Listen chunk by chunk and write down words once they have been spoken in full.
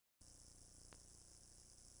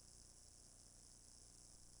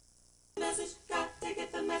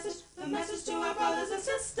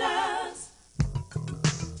and sisters.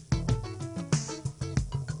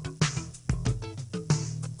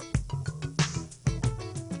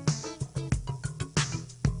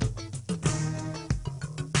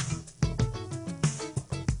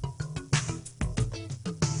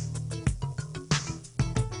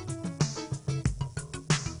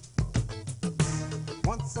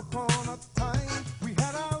 Once upon a time, we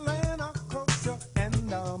had our land, our culture,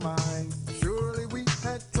 and our mind. Surely we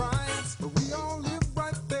had tribes, but we all lived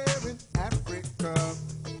right there in Africa.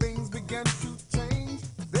 Things began to change.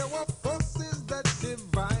 There were forces that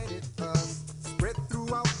divided us. Spread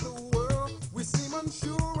throughout the world, we seem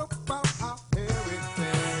unsure about our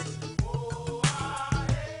heritage.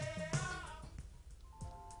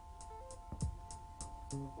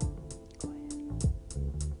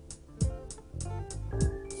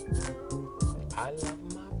 I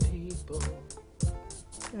love my people.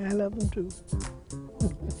 I love them too.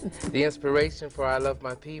 The inspiration for I Love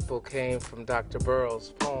My People came from Dr. Burroughs'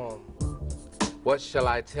 poem, What Shall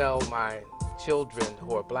I Tell My Children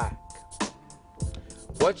Who Are Black?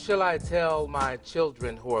 What shall I tell my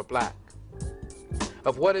children who are black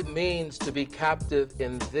of what it means to be captive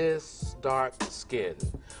in this dark skin?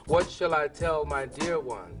 What shall I tell my dear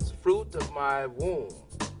ones, fruit of my womb,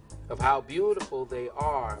 of how beautiful they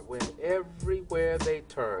are when everywhere they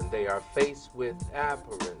turn they are faced with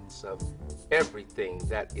abhorrence of everything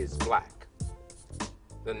that is black?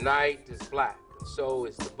 The night is black, and so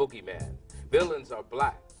is the boogeyman. Villains are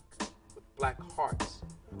black, with black hearts.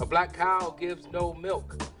 A black cow gives no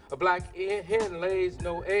milk. A black hen lays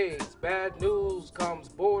no eggs. Bad news comes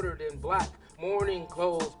bordered in black. Morning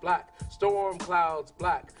clothes black. Storm clouds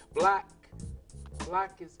black. Black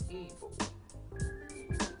is evil.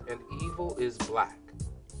 And evil is black.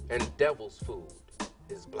 And devil's food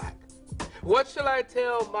is black. What shall I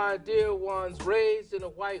tell my dear ones raised in a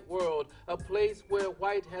white world, a place where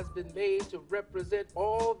white has been made to represent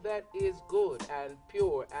all that is good and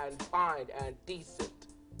pure and fine and decent?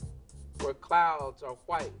 Where clouds are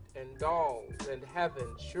white and dolls and heaven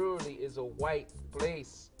surely is a white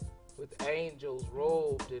place with angels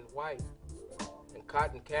robed in white and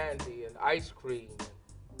cotton candy and ice cream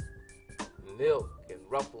and milk and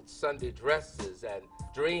ruffled Sunday dresses and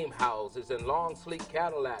dream houses and long sleek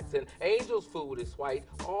Cadillacs and angels' food is white,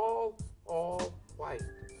 all white.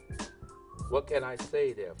 What can I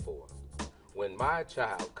say therefore when my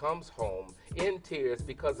child comes home in tears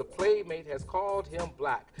because a playmate has called him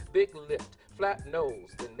black, big-lipped,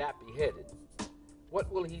 flat-nosed, and nappy-headed?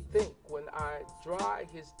 What will he think when I dry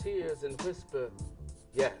his tears and whisper,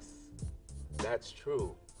 yes, that's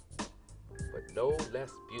true, but no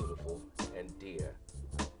less beautiful and dear?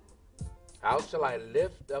 How shall I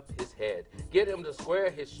lift up his head, get him to square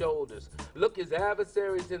his shoulders, look his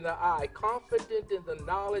adversaries in the eye, confident in the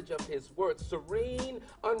knowledge of his worth, serene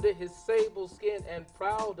under his sable skin and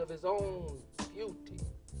proud of his own beauty?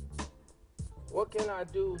 What can I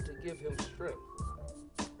do to give him strength,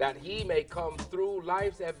 that he may come through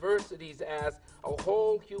life's adversities as a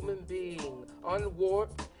whole human being,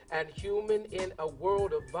 unwarped and human in a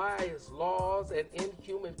world of bias, laws, and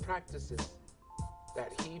inhuman practices,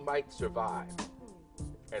 that he might survive?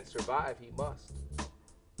 And survive he must.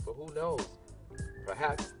 For who knows,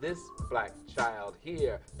 perhaps this black child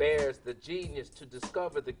here bears the genius to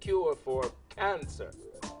discover the cure for cancer,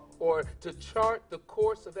 or to chart the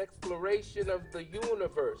course of exploration of the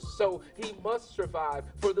universe. So he must survive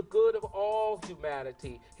for the good of all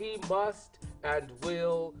humanity. He must and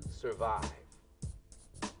will survive.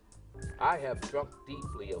 I have drunk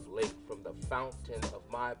deeply of late from the fountain of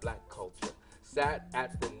my black culture, sat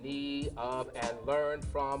at the knee of and learned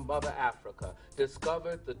from Mother Africa,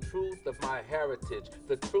 discovered the truth of my heritage,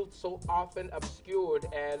 the truth so often obscured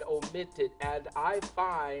and omitted, and I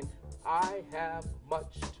find I have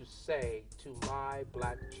much to say to my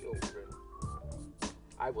black children.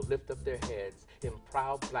 I will lift up their heads in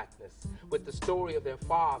proud blackness with the story of their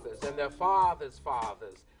fathers and their fathers'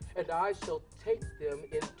 fathers, and I shall take them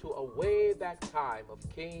into a way back time of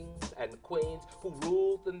kings and queens who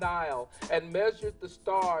ruled the Nile and measured the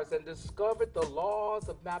stars and discovered the laws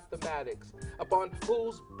of mathematics, upon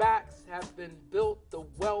whose backs have been built the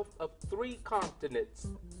wealth of 3 continents.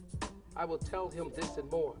 I will tell him this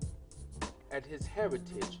and more, and his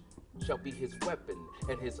heritage shall be his weapon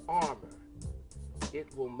and his armor.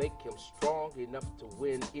 It will make him strong enough to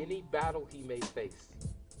win any battle he may face.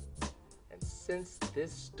 And since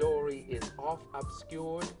this story is oft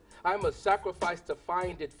obscured, I must sacrifice to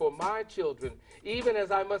find it for my children, even as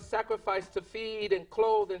I must sacrifice to feed and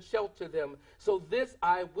clothe and shelter them. So this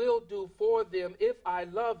I will do for them if I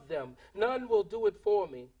love them. None will do it for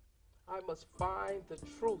me. I must find the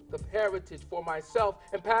truth of heritage for myself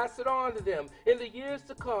and pass it on to them. In the years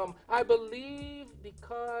to come, I believe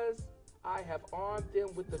because I have armed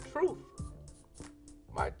them with the truth.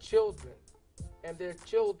 My children and their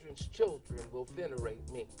children's children will venerate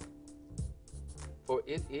me. For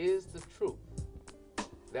it is the truth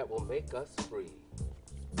that will make us free.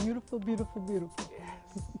 Beautiful, beautiful, beautiful.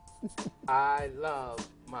 Yes. I love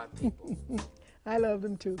my people. I love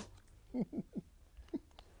them too.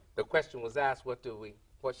 The question was asked,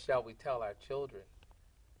 what shall we tell our children?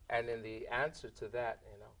 And in the answer to that,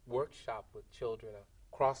 in a workshop with children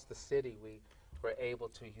across the city, we were able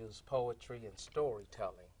to use poetry and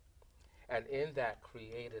storytelling. And in that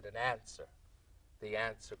created an answer, the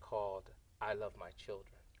answer called, I Love My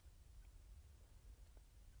Children.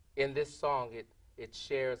 In this song, it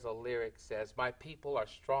shares a lyric says, my people are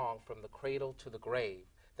strong from the cradle to the grave.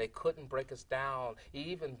 They couldn't break us down,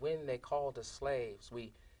 even when they called us slaves.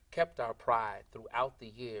 We kept our pride throughout the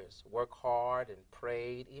years, worked hard and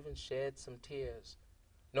prayed, even shed some tears.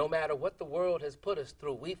 No matter what the world has put us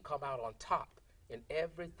through, we've come out on top in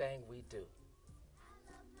everything we do.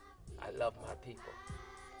 I love my people.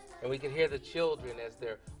 And we can hear the children as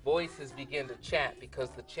their voices begin to chant, because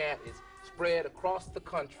the chant is spread across the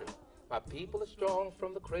country. My people are strong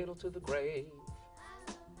from the cradle to the grave.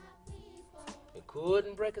 They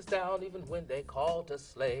couldn't break us down even when they called us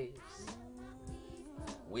slaves.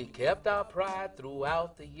 We kept our pride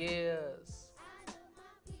throughout the years.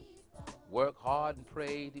 Worked hard and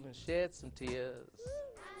prayed, even shed some tears.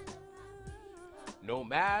 No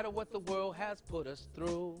matter what the world has put us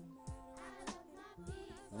through,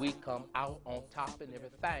 we come out on top in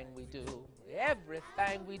everything we do.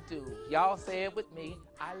 Everything we do. Y'all say it with me.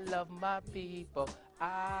 I love my people.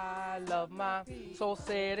 I love my. So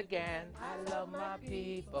say it again. I love my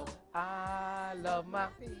people. I love my.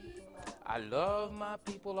 I love my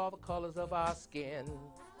people, all the colors of our skin.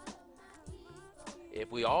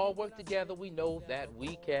 If we all work together, we know that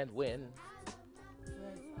we can win.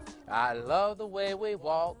 I love the way we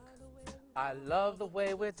walk. I love the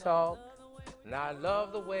way we talk. And I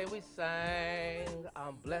love the way we sing.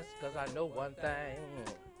 I'm blessed because I know one thing.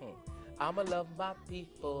 I'ma love my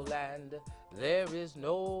people, and there is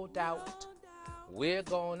no doubt we're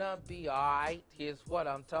gonna be alright. Here's what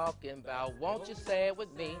I'm talking about. Won't you say it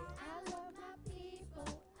with me? I love my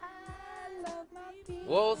people. I love my people.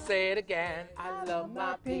 We'll say it again. I love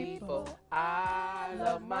my people. I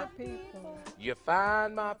love my people. You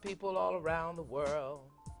find my people all around the world.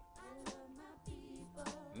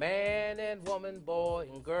 Man and woman, boy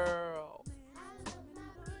and girl,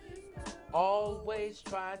 always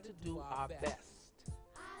try to do our best.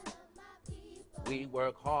 We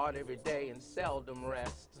work hard every day and seldom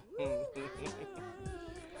rest.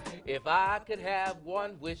 If I could have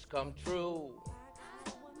one wish come true,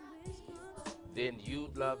 then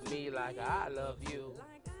you'd love me like I love you.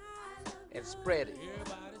 And spread it.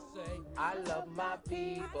 Everybody say, I love my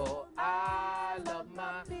people. I love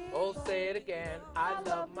my. Oh, say it again. I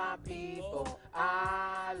love my people.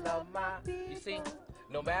 I love my. You see,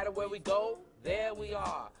 no matter where we go, there we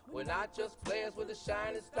are. We're not just players with the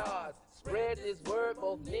shining stars. Spread this word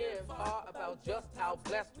both near and far about just how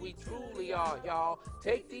blessed we truly are, y'all.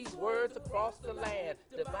 Take these words across the land.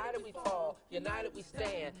 Divided we fall, united we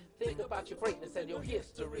stand. Think about your greatness and your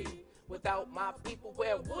history. Without my people,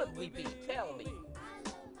 where would we be? Tell me.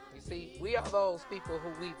 You see, we are those people who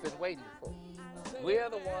we've been waiting for. We're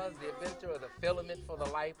the ones, the inventor of the filament for the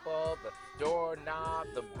light bulb, the doorknob,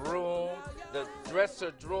 the broom, the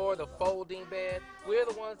dresser drawer, the folding bed. We're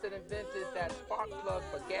the ones that invented that spark plug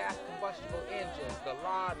for gas combustible engines, the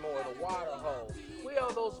lawnmower, the water hose. We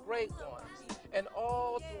are those great ones. And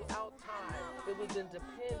all throughout time, it was been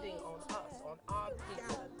depending on us, on our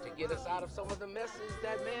people, to get us out of some of the messes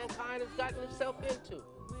that mankind has gotten itself into.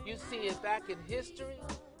 You see it back in history.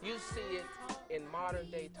 You see it in modern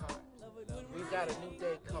day times. We've got a new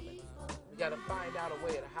day coming. We got to find out a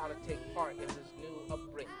way of how to take part in this new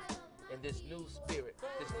upbringing, in this new spirit,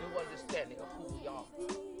 this new understanding of who we are.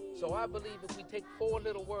 So I believe if we take 4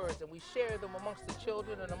 little words and we share them amongst the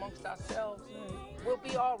children and amongst ourselves, we'll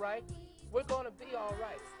be all right. We're going to be all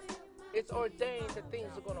right. It's ordained that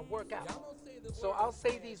things are going to work out. So I'll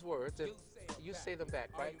say these words and you say them back,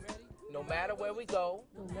 right? No matter where we go.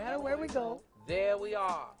 No matter where we go. There we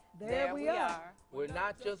are. There we are. We're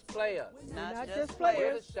not just players. Not just just We're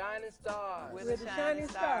players. the shining stars. We're the shining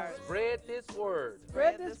stars. Spread this word,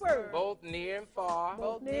 Spread this word, both near and far,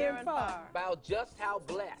 Both near and far. about just how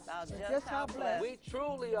blessed About just how blessed we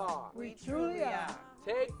truly are. we truly are.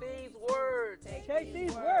 Take these words Take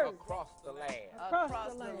these words across the land.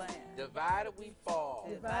 Across the land. Divided we fall.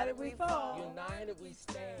 Divided we fall. United we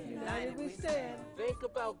stand. United we stand. Think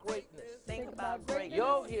about greatness. Think about greatness.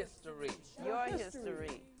 Your history. Your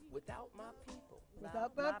history. Without my people.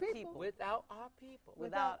 Without my people. Without our people.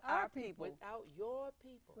 Without our people. Without your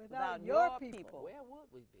people. Without your people. Where would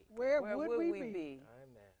we be? Where Where would we be?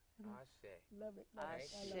 Amen. Ashe. Love it.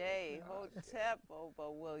 Ashe, Hotep,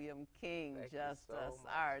 Oba William King, Thank you Just so Us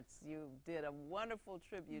much. Arts. You did a wonderful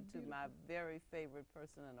tribute to my very favorite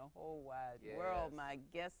person in the whole wide world. Yes. My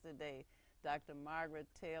guest today, Dr. Margaret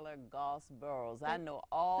Taylor Goss Burroughs. I know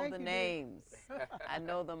all Thank the you, names. I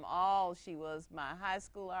know them all. She was my high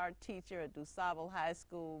school art teacher at DuSable High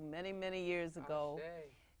School many, many years ago.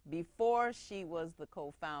 Ashe. Before she was the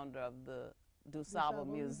co-founder of the DuSable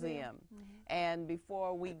Museum. And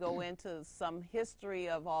before we go into some history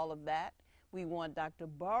of all of that, we want Dr.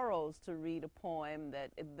 Burroughs to read a poem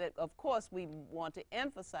that of course, we want to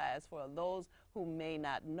emphasize for those who may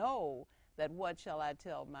not know that What Shall I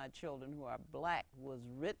Tell My Children Who Are Black was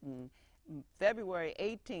written February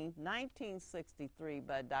 18th, 1963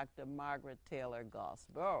 by Dr. Margaret Taylor Goss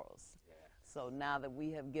Burroughs. Yeah. So now that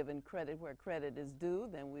we have given credit where credit is due,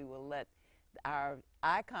 then we will let our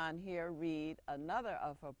icon here read another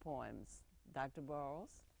of her poems. Dr. Burroughs.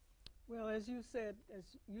 Well, as you said,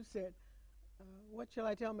 What Shall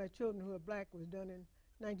I Tell My Children Who Are Black was done in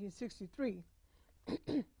 1963.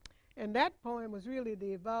 And that poem was really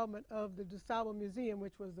the involvement of the DuSable Museum,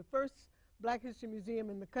 which was the first Black History Museum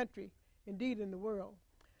in the country, indeed in the world.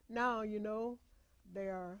 Now, you know,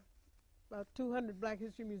 there are about 200 Black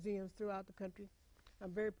History Museums throughout the country.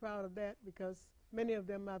 I'm very proud of that because many of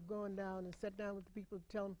them I've gone down and sat down with the people to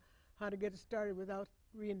tell them how to get it started without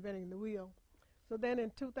reinventing the wheel. So then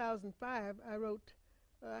in 2005,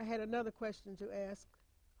 I had another question to ask.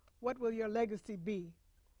 What will your legacy be?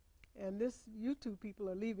 And you two people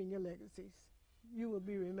are leaving your legacies. You will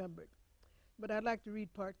be remembered. But I'd like to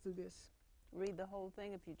read parts of this. Read the whole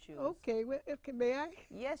thing if you choose. Okay, well, may I?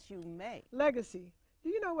 Yes, you may. Legacy. Do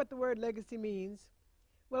you know what the word legacy means?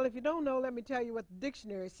 Well, if you don't know, let me tell you what the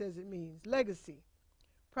dictionary says it means. Legacy.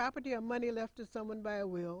 Property or money left to someone by a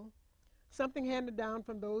will. Something handed down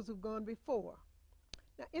from those who've gone before.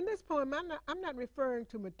 Now, in this poem, I'm not referring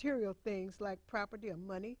to material things like property or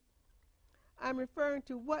money. I'm referring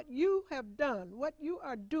to what you have done, what you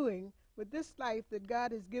are doing with this life that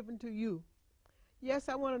God has given to you. Yes,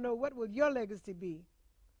 I want to know, what will your legacy be?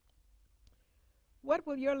 What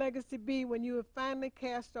will your legacy be when you have finally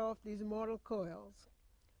cast off these mortal coils?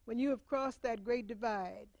 When you have crossed that great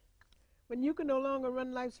divide? When you can no longer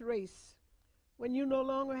run life's race? When you no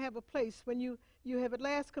longer have a place? When you have at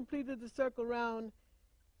last completed the circle round,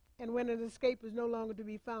 and when an escape is no longer to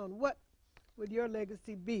be found? What will your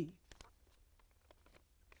legacy be?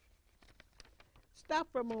 Stop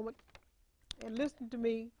for a moment and listen to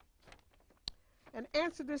me and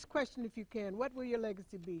answer this question if you can. What will your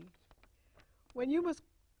legacy be? When you must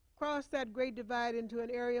cross that great divide into an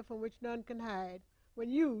area from which none can hide, when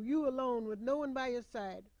you alone, with no one by your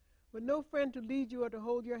side, with no friend to lead you or to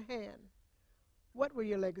hold your hand, what will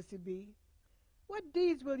your legacy be? What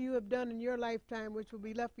deeds will you have done in your lifetime which will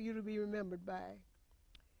be left for you to be remembered by?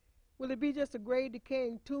 Will it be just a gray,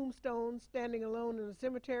 decaying tombstone standing alone in a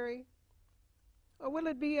cemetery? Or will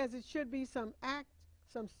it be, as it should be, some act,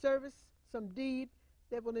 some service, some deed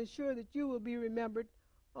that will ensure that you will be remembered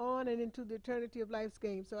on and into the eternity of life's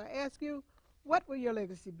game? So I ask you, what will your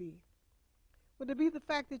legacy be? Will it be the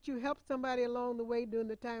fact that you helped somebody along the way during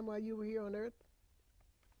the time while you were here on earth?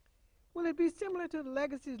 Will it be similar to the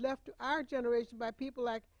legacies left to our generation by people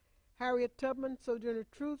like Harriet Tubman, Sojourner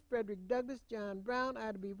Truth, Frederick Douglass, John Brown,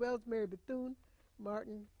 Ida B. Wells, Mary Bethune,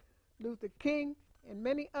 Martin Luther King, and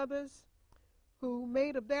many others who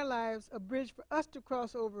made of their lives a bridge for us to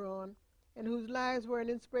cross over on, and whose lives were an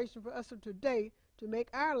inspiration for us of today to make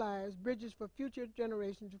our lives bridges for future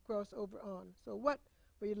generations to cross over on? So what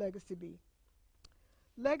will your legacy be?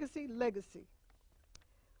 Legacy, legacy.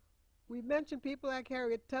 We mentioned people like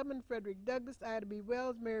Harriet Tubman, Frederick Douglass, Ida B.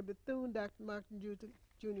 Wells, Mary Bethune, Dr. Martin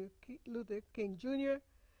Luther King Jr.,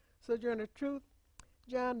 Sojourner Truth,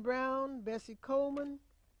 John Brown, Bessie Coleman,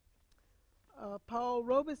 Paul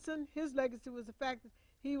Robeson. His legacy was the fact that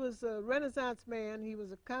he was a Renaissance man. He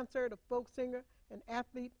was a concert, a folk singer, an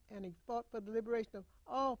athlete, and he fought for the liberation of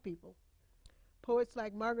all people. Poets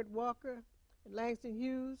like Margaret Walker and Langston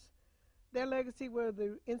Hughes, Their legacy were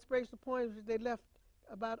the inspirational poems which they left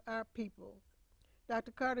about our people.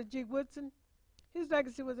 Dr. Carter G. Woodson, his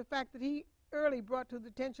legacy was the fact that he early brought to the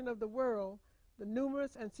attention of the world the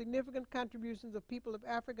numerous and significant contributions of people of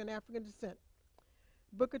African and African descent.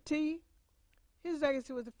 Booker T, his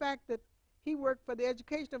legacy was the fact that he worked for the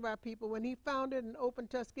education of our people when he founded and opened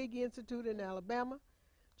Tuskegee Institute in Alabama.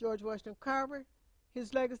 George Washington Carver,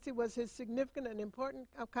 his legacy was his significant and important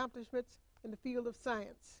accomplishments in the field of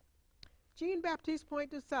science. Jean-Baptiste Point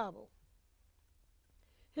du Sable,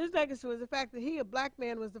 his legacy was the fact that he, a black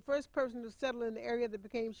man, was the first person to settle in the area that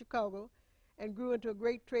became Chicago and grew into a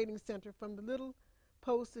great trading center from the little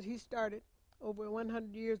post that he started over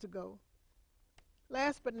 100 years ago.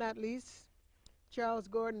 Last but not least, Charles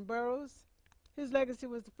Gordon Burroughs, his legacy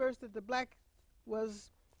was the first that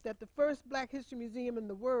the first Black History Museum in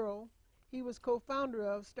the world he was co-founder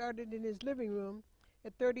of started in his living room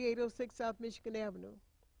at 3806 South Michigan Avenue.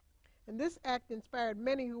 And this act inspired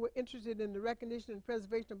many who were interested in the recognition and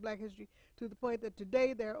preservation of black history to the point that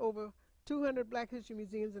today there are over 200 black history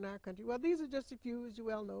museums in our country. Well, these are just a few, as you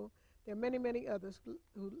well know. There are many, many others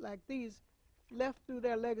who, like these, left through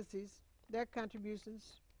their legacies, their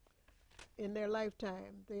contributions in their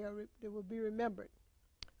lifetime. They will be remembered.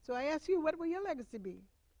 So I ask you, what will your legacy be?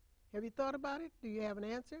 Have you thought about it? Do you have an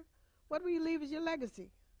answer? What will you leave as your legacy?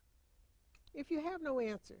 If you have no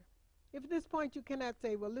answer, if at this point you cannot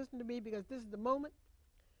say, well, listen to me because this is the moment,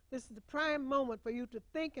 this is the prime moment for you to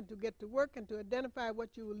think and to get to work and to identify what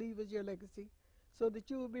you will leave as your legacy so that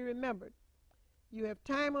you will be remembered. You have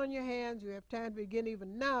time on your hands. You have time to begin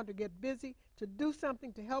even now to get busy, to do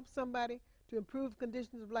something to help somebody, to improve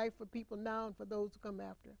conditions of life for people now and for those who come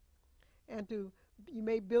after. And you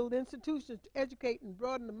may build institutions to educate and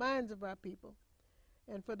broaden the minds of our people.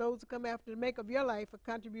 And for those who come after, to make of your life a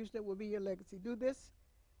contribution that will be your legacy. Do this,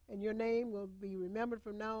 and your name will be remembered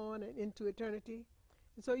from now on and into eternity.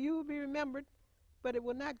 And so you will be remembered, but it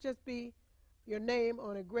will not just be your name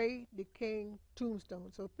on a gray, decaying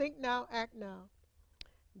tombstone. So think now, act now.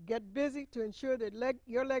 Get busy to ensure that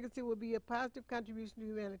your legacy will be a positive contribution to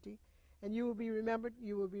humanity, and you will be remembered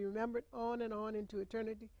on and on into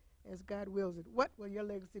eternity as God wills it. What will your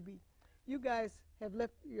legacy be? You guys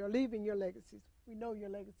you're leaving your legacies. We know your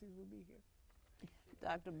legacies will be here.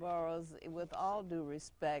 Dr. Burroughs, with all due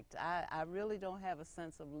respect, I really don't have a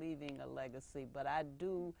sense of leaving a legacy, but I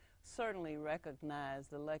do certainly recognize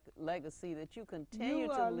the legacy that you continue to leave.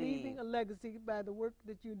 You are leaving a legacy by the work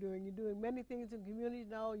that you're doing. You're doing many things in communities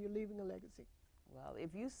now. You're leaving a legacy. Well,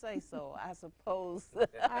 if you say so, I suppose.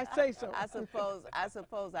 I say so. I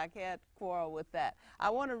suppose I can't quarrel with that. I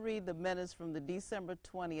want to read the minutes from the December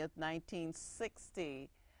 20th, 1960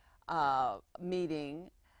 meeting.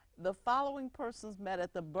 The following persons met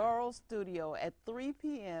at the Burroughs studio at 3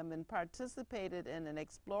 p.m. and participated in an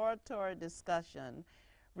exploratory discussion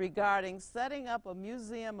regarding setting up a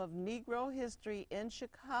museum of Negro history in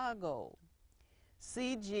Chicago.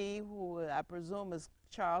 C.G., who I presume is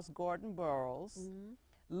Charles Gordon Burroughs,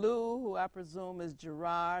 Lou, who I presume is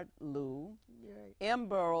Gerard Lou, Right. M.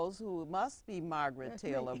 Burroughs, who must be Margaret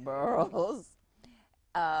Taylor Burroughs,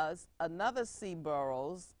 another C.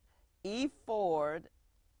 Burroughs, E. Ford,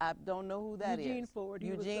 I don't know who that is. Eugene Ford.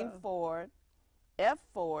 Eugene Ford. F.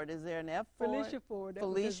 Ford, is there an F. Ford? Felicia Ford.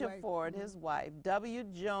 Felicia Ford, his wife. W.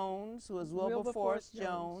 Jones, who is Wilberforce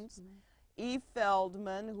Jones. E.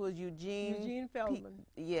 Feldman, who is Eugene Feldman.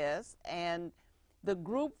 Yes, and the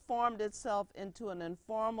group formed itself into an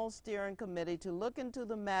informal steering committee to look into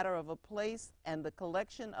the matter of a place and the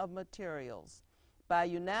collection of materials. By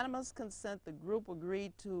unanimous consent, the group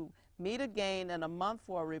agreed to meet again in a month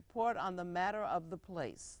for a report on the matter of the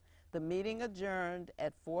place. The meeting adjourned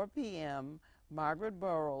at 4 p.m. Margaret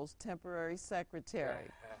Burroughs, temporary secretary.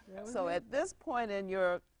 So at this point in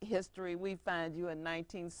your history, we find you in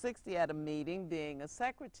 1960 at a meeting being a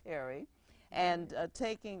secretary and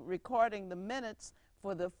recording the minutes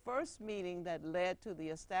for the first meeting that led to the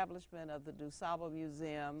establishment of the DuSable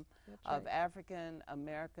Museum of African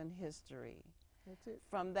American History. That's it.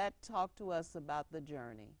 From that, talk to us about the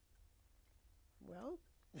journey. Well,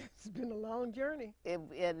 it's been a long journey.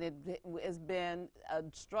 It's been a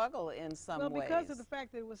struggle in some ways. Well, because of the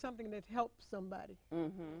fact that it was something that helped somebody.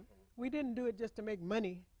 We didn't do it just to make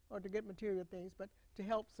money or to get material things, but to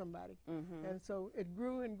help somebody. And so it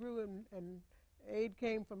grew and grew, and aid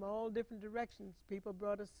came from all different directions. People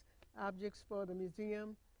brought us objects for the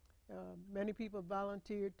museum. Many people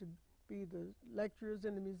volunteered to be the lecturers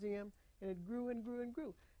in the museum, and it grew and grew and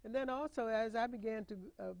grew. And then also, as I began to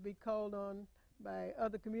be called on by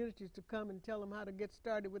other communities to come and tell them how to get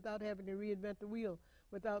started without having to reinvent the wheel,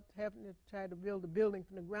 without having to try to build a building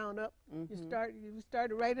from the ground up. You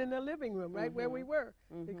started right in the living room, right where we were,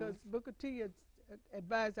 because Booker T had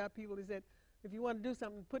advised our people. He said, if you want to do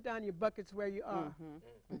something, put down your buckets where you are.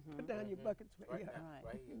 Put down your buckets where you are.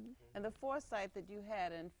 Right. And the foresight that you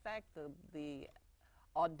had, in fact, the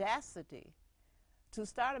audacity to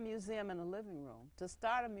start a museum in a living room, to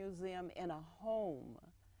start a museum in a home,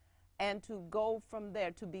 and to go from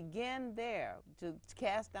there, to begin there, to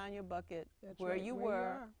cast down your bucket where you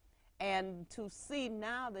were, and to see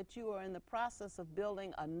now that you are in the process of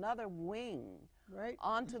building another wing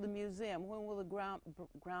onto the museum. When will the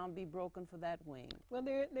ground be broken for that wing? Well,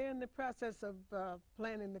 they're in the process of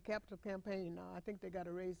planning the capital campaign now. I think they got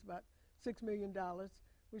to raise about $6 million,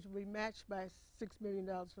 which will be matched by $6 million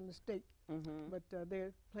from the state. But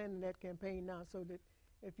they're planning that campaign now, so that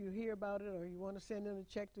if you hear about it or you want to send in a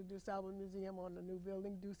check to DuSable Museum on the new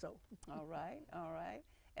building, do so. All right.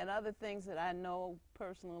 And other things that I know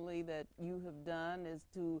personally that you have done is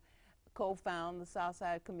to co-found the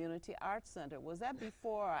Southside Community Arts Center. Was that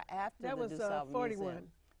before or after that the was DuSable 41. Museum?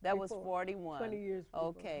 That before, was 41. 20 years before.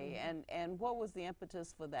 Okay, and what was the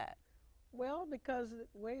impetus for that? Well, because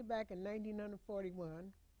way back in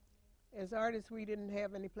 1941, as artists, we didn't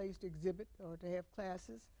have any place to exhibit or to have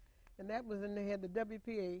classes, and that was when they had the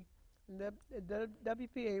WPA. And the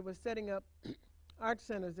WPA was setting up art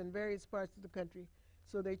centers in various parts of the country,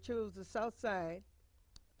 so they chose the South Side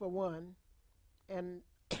for one, and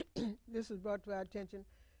this was brought to our attention,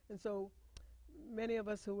 and so many of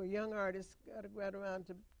us who were young artists got around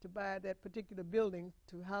to buy that particular building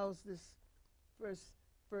to house this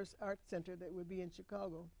first art center that would be in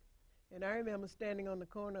Chicago. And I remember standing on the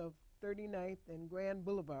corner of 39th and Grand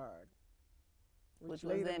Boulevard, which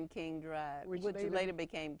was then King Drive, which later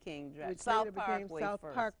became King Drive. Which South later Parkway became South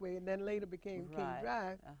first. Parkway, and then later became King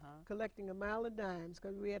Drive, collecting a mile of dimes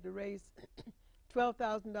because we had to raise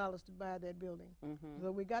 $12,000 to buy that building.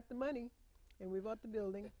 So we got the money, and we bought the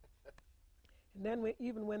building. And then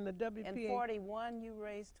even when the WPA... In 41, you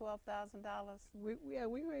raised $12,000? We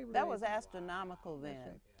were able to That was astronomical then.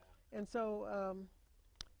 Right. And so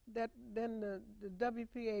then the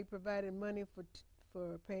WPA provided money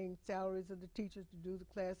for paying salaries of the teachers to do the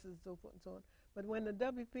classes and so forth and so on. But when the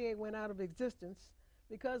WPA went out of existence,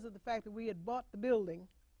 because of the fact that we had bought the building,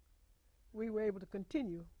 we were able to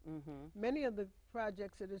continue. Many of the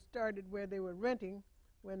projects that had started where they were renting,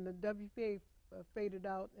 when the WPA faded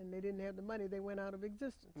out and they didn't have the money, they went out of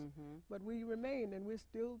existence. But we remained, and we're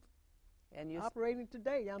still operating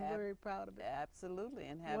today. I'm very proud of it. Absolutely,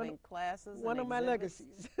 and having classes. One of my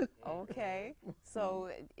legacies. Okay, so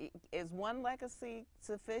is one legacy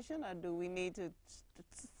sufficient, or do we need to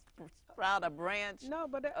sprout a branch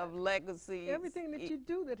of legacies? Everything that you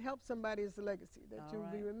do that helps somebody is a legacy that you'll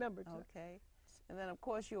be remembered. Okay, and then of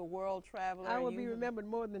course you're a world traveler. I will be remembered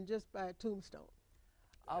more than just by a tombstone.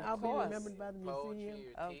 I'll be remembered by the museum.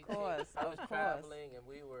 Of course, I was traveling, and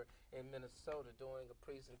we were in Minnesota doing a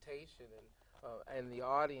presentation, and in the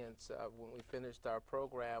audience, when we finished our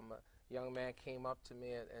program, a young man came up to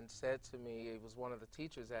me and said to me, he was one of the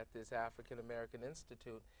teachers at this African American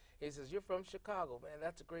Institute. He says, "You're from Chicago, man.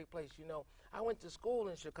 That's a great place. You know, I went to school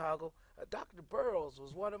in Chicago. Dr. Burroughs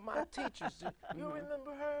was one of my teachers. You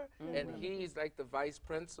remember her?" And he's like the vice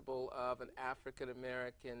principal of an African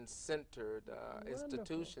American centered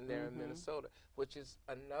institution there in Minnesota, which is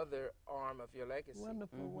another arm of your legacy.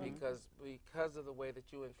 Because of the way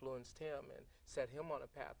that you influenced him and set him on a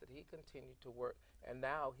path that he continued to work, and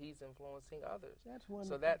now he's influencing others. That's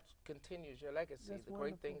wonderful. So that continues your legacy, That's the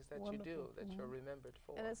great things that you do, that you're remembered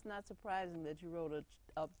for. And it's not surprising that you wrote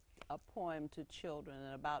a poem to children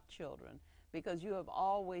and about children, because you have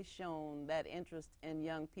always shown that interest in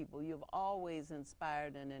young people. You've always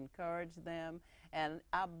inspired and encouraged them, and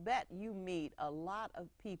I bet you meet a lot of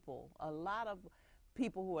people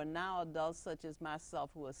who are now adults, such as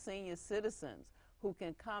myself, who are senior citizens, who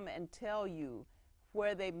can come and tell you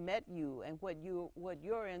where they met you and what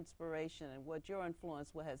your inspiration and what your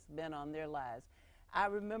influence has been on their lives. I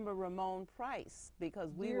remember Ramon Price,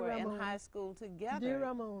 because we were in high school together. Dear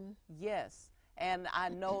Ramon. Yes, and I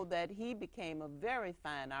know that he became a very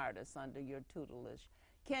fine artist under your tutelage.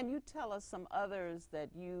 Can you tell us some others that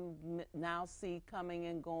you now see coming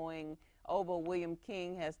and going? Oba William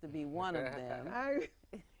King has to be one of them.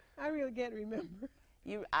 I really can't remember.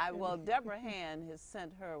 Well, Deborah Hand has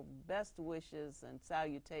sent her best wishes and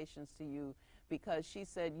salutations to you, because she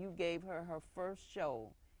said you gave her her first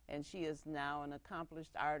show and she is now an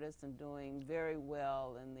accomplished artist and doing very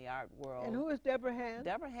well in the art world. And who is Deborah Hand?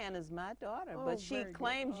 Deborah Hand is my daughter, Oh, but she very good.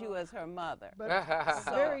 claims you as her mother. But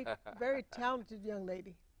very, very talented young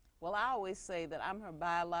lady. Well, I always say that I'm her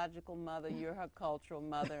biological mother, you're her cultural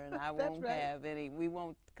mother, and I won't right. have any, we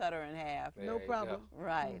won't cut her in half. No problem.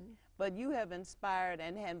 Right. But you have inspired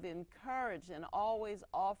and have encouraged and always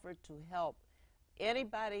offered to help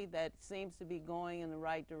anybody that seems to be going in the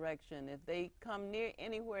right direction. If they come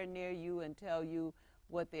anywhere near you and tell you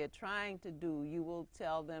what they're trying to do, you will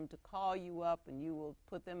tell them to call you up, and you will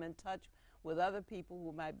put them in touch with other people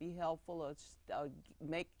who might be helpful, or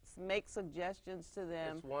make suggestions to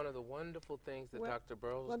them. It's one of the wonderful things that Dr.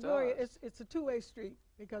 Burroughs does. Well, Gloria, it's a two-way street,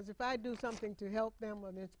 because if I do something to help them or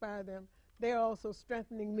inspire them, they're also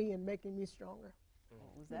strengthening me and making me stronger.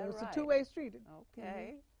 Is that right? It's a two-way street.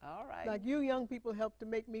 Okay, all right. Like you young people helped to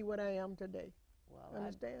make me what I am today. Well,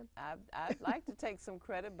 understand? I'd like to take some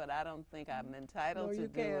credit, but I don't think I'm entitled to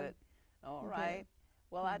do it. All right.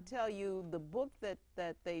 Well, I tell you, the book that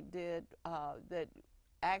they did that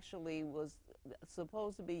actually was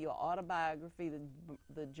supposed to be your autobiography,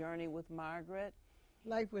 the Journey with Margaret.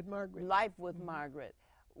 Life with Margaret. Life with Margaret.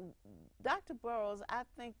 Dr. Burroughs, I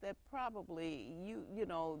think that probably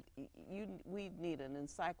we need an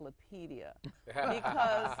encyclopedia,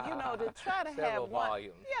 because to try to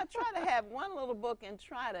have one little book and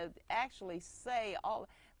try to actually say all.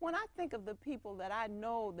 When I think of the people that I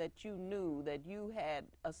know that you knew, that you had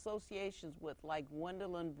associations with, like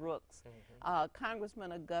Gwendolyn Brooks,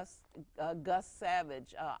 Congressman Gus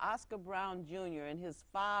Savage, Oscar Brown Jr. and his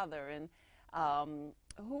father, and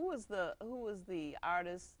who was the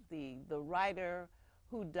artist, the writer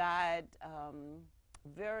who died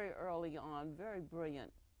very early on, very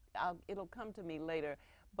brilliant. It'll come to me later,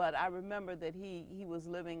 but I remember that he was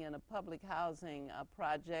living in a public housing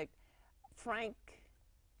project.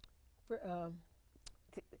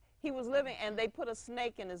 He was living, and they put a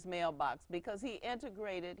snake in his mailbox because he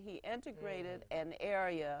integrated an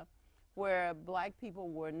area where black people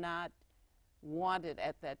were not wanted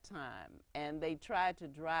at that time, and they tried to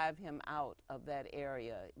drive him out of that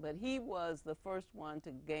area. But he was the first one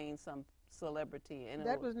to gain some celebrity. And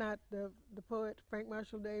that was not the poet Frank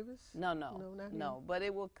Marshall Davis? No, not him. But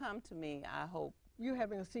it will come to me, I hope. You're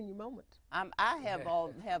having a senior moment. I have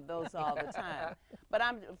those all the time. But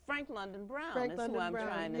Frank London Brown is who I'm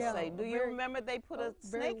trying to say. Do you remember they put a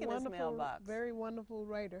snake in his mailbox? Very wonderful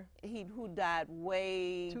writer. Who died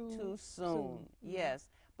way too soon. Yes.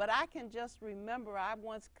 But I can just remember I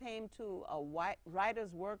once came to a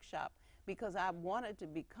writer's workshop because I wanted to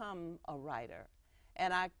become a writer.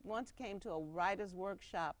 And I once came to a writer's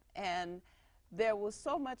workshop, and there was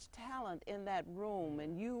so much talent in that room,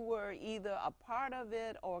 and you were either a part of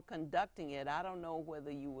it or conducting it. I don't know whether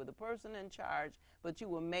you were the person in charge, but you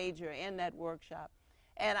were major in that workshop.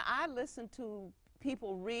 And I listened to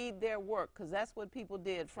people read their work, because that's what people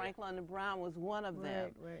did. Frank London Brown was one of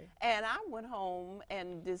them. Right. And I went home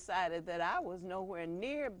and decided that I was nowhere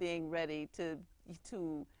near being ready to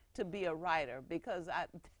be a writer, because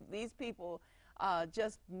these people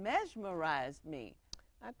just mesmerized me.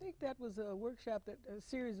 I think that was a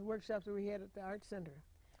series of workshops that we had at the Art Center.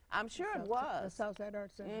 I'm sure it was. The Southside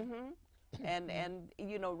Art Center. And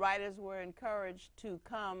writers were encouraged to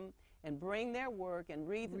come and bring their work and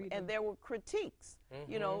read them. And there were critiques.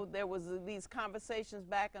 There was these conversations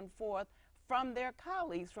back and forth from their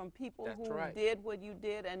colleagues, from people who did what you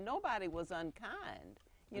did, and nobody was unkind.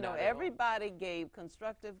 Everybody gave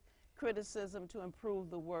constructive criticism to improve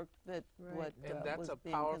the work that and that's was a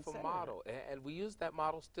being powerful considered. model, and we use that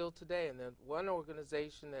model still today. And then one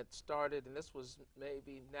organization that started, and this was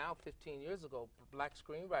maybe now 15 years ago, Black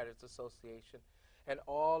Screenwriters Association, and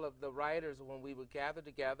all of the writers, when we would gather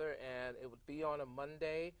together, and it would be on a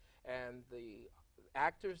Monday, and the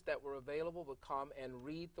actors that were available would come and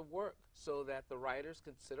read the work so that the writers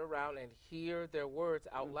could sit around and hear their words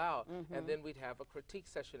out loud. And then we'd have a critique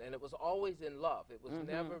session, and it was always in love. It was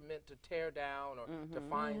never meant to tear down or to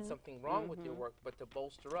find something wrong with your work, but to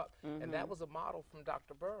bolster up. And that was a model from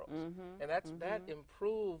Dr. Burroughs. And that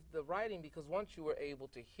improved the writing, because once you were able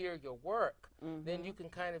to hear your work, then you can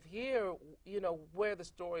kind of hear, where the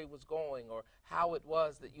story was going, or how it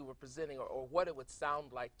was that you were presenting, or what it would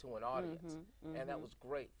sound like to an audience. And that was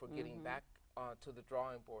great for getting back to the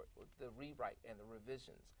drawing board with the rewrite and the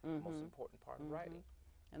revisions, the most important part of writing.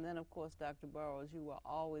 And then, of course, Dr. Burroughs, you were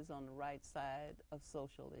always on the right side of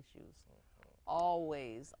social issues.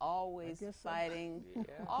 Always fighting,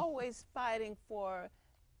 always fighting for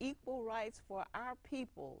equal rights for our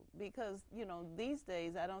people, because, these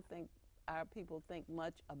days I don't think our people think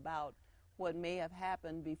much about what may have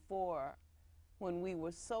happened before when we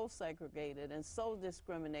were so segregated and so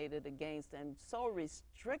discriminated against and so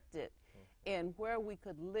restricted in where we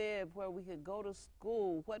could live, where we could go to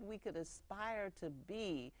school, what we could aspire to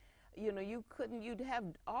be. You know, you couldn't, you'd have,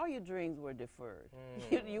 all your dreams were deferred.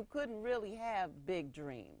 You couldn't really have big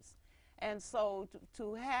dreams. And so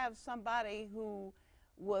to have somebody who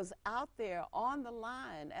was out there on the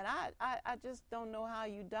line, and I just don't know how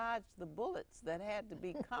you dodged the bullets that had to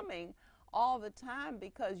be coming all the time,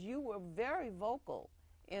 because you were very vocal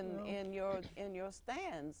in your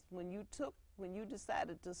stands when you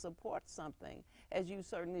decided to support something, as you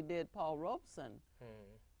certainly did Paul Robeson,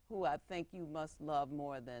 who I think you must love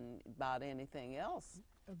more than about anything else.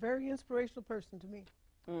 A very inspirational person to me.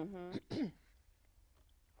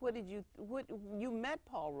 What you met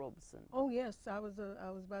Paul Robeson? Oh yes, I was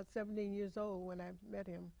about 17 years old when I met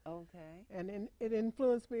him. Okay. And it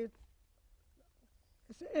influenced me.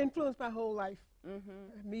 It's influenced my whole life.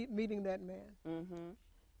 Meeting that man.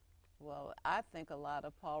 Well, I think a lot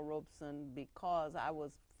of Paul Robeson, because I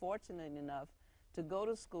was fortunate enough to go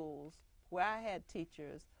to schools where I had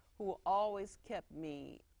teachers who always kept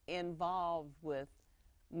me involved with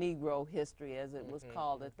Negro history, as it was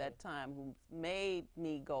called at that time, who made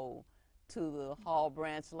me go to the Hall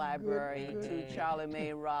Branch Library, to Charlie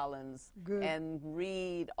Mae Rollins, and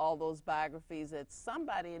read all those biographies that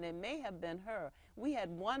somebody, and it may have been her. We had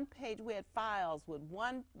one page, we had files with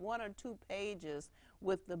one or two pages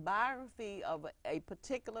with the biography of a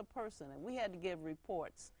particular person, and we had to give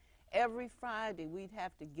reports. Every Friday we'd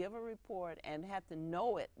have to give a report and have to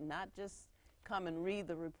know it, not just come and read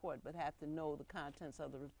the report, but have to know the contents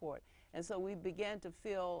of the report. And so we began to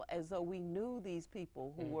feel as though we knew these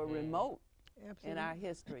people who were remote in our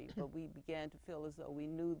history, but we began to feel as though we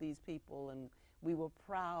knew these people, and we were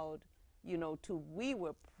proud, you know, we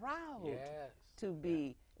were proud to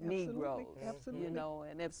be Negroes, you know,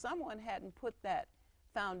 and if someone hadn't put that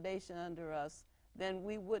foundation under us, then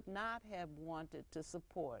we would not have wanted to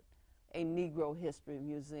support a Negro History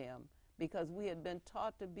Museum, because we had been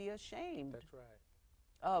taught to be ashamed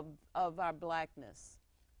of our blackness.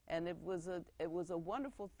 And it was a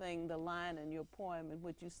wonderful thing, the line in your poem in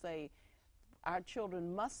which you say, our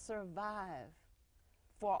children must survive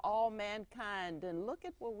for all mankind. And look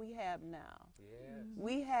at what we have now.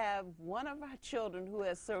 We have one of our children who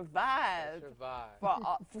has survived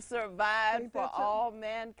for all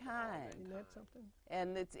mankind. Isn't that something?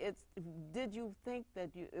 And did you think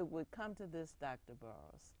that it would come to this, Dr.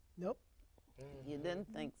 Burroughs? Nope. You didn't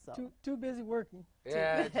think so? Too busy working.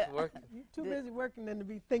 Yeah, it's working. Too busy working than to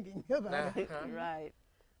be thinking about it. Right.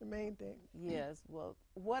 The main thing. Yes. Well,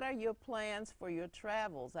 what are your plans for your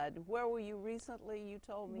travels? Where were you recently? You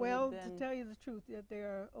told me. Well, to tell you the truth, that there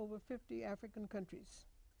are over 50 African countries,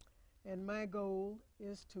 and my goal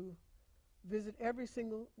is to visit every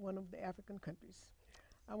single one of the African countries.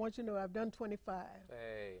 I want you to know I've done 25.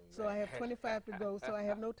 Hey, so I have 25 to go, so I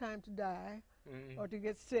have no time to die or to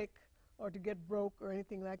get sick or to get broke or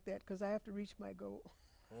anything like that, because I have to reach my goal.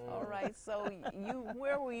 All right, so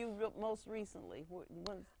where were you most recently?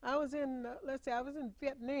 I was in, let's say, I was in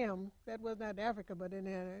Vietnam. That was not Africa, but it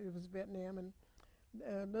was Vietnam. And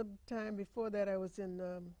a little time before that, I was in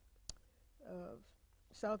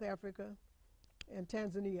South Africa and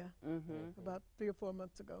Tanzania about 3 or 4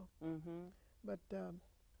 months ago. But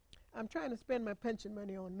I'm trying to spend my pension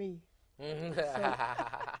money on me.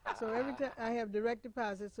 So every time I have direct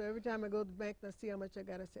deposit, so every time I go to the bank and I see how much I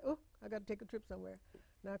got, I say, oh, I got to take a trip somewhere.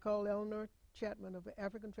 And I call Eleanor Chapman of the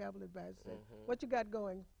African Travel Advisor. Said, what you got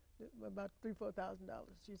going? About $3,000-4,000.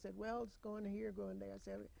 She said, well, it's going here, going there. I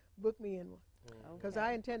said, book me in one. Because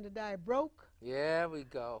I intend to die broke. Yeah, we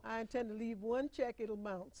go. I intend to leave one check, it'll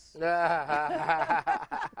bounce. But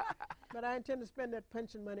I intend to spend that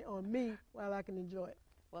pension money on me while I can enjoy it.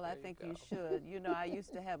 Well, I think you should. You know, I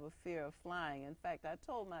used to have a fear of flying. In fact, I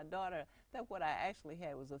told my daughter that what I actually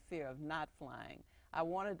had was a fear of not flying. I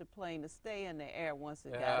wanted the plane to stay in the air once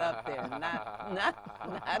it got up there,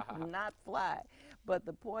 not fly. But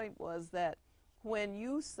the point was that when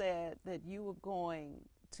you said that you were going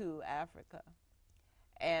to Africa,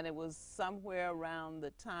 and it was somewhere around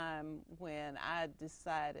the time when I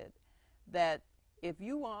decided that if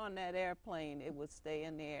you were on that airplane, it would stay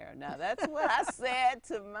in the air. Now, that's what I said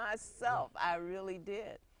to myself. I really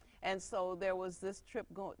did. And so there was this trip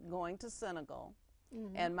going to Senegal.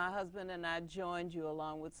 And my husband and I joined you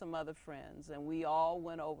along with some other friends, and we all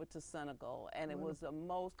went over to Senegal, and it was the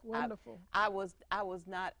most wonderful. I was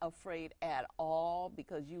not afraid at all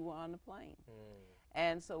because you were on the plane.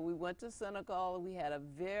 And so we went to Senegal. We had a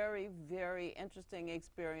very, very interesting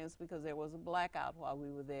experience because there was a blackout while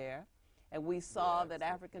we were there. And we saw that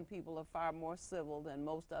absolutely. African people are far more civil than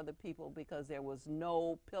most other people because there was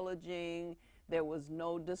no pillaging, there was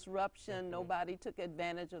no disruption. Nobody took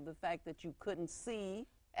advantage of the fact that you couldn't see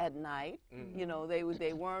at night. You know, they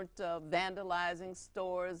weren't vandalizing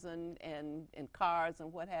stores and cars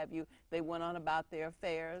and what have you. They went on about their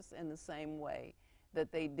affairs in the same way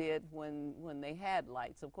that they did when they had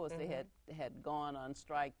lights. Of course, they had gone on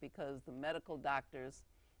strike because the medical doctors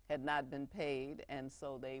had not been paid, and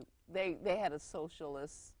so they had a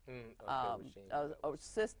socialist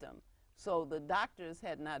system. So the doctors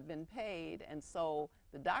had not been paid, and so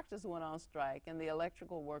the doctors went on strike, and the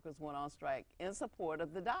electrical workers went on strike in support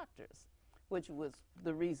of the doctors, which was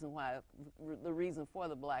the reason for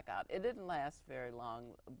the blackout. It didn't last very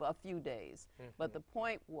long, a few days. But the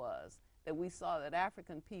point was that we saw that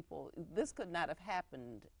African people, this could not have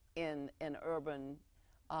happened in an urban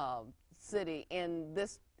city in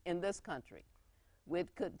this country. It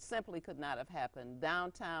simply could not have happened.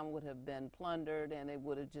 Downtown would have been plundered, and it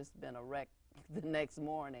would have just been a wreck the next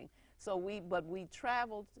morning. So we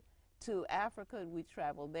traveled to Africa. We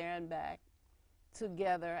traveled there and back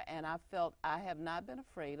together, and I felt I have not been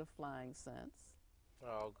afraid of flying since.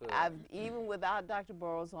 Oh, good. Even without Dr.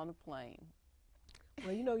 Burroughs on the plane.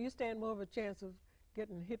 Well, you know, you stand more of a chance of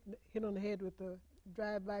getting hit on the head with a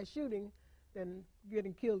drive-by shooting than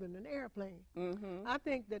getting killed in an airplane. I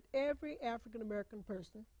think that every African-American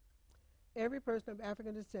person, every person of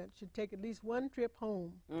African descent should take at least one trip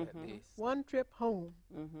home. At least. One trip home.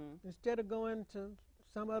 Instead of going to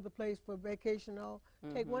some other place for vacation,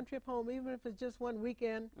 take one trip home, even if it's just one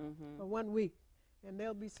weekend or 1 week, and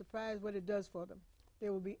they'll be surprised what it does for them. They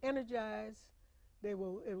will be energized.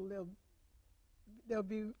 They'll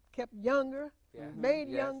be kept younger, made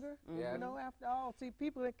younger. You know, after all, see,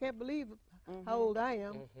 people that can't believe how old I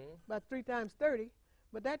am, about 3 times 30,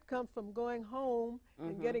 but that comes from going home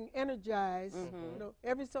and getting energized. You know,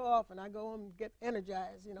 every so often I go home and get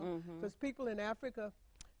energized, you know, because people in Africa,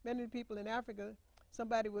 many people in Africa,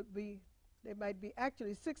 they might be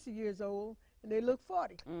actually 60 years old and they look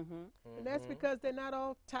 40. And that's because they're not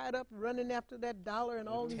all tied up running after that dollar and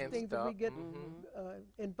all these things that we get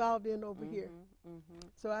involved in over here.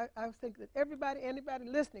 So I think that anybody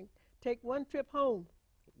listening, take one trip home.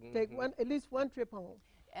 Take at least one trip home.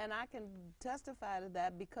 And I can testify to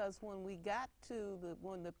that because when we got to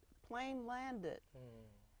when the plane landed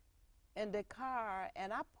in Dakar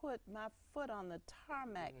and I put my foot on the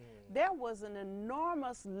tarmac, there was an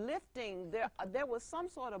enormous lifting. There was some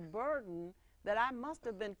sort of burden that I must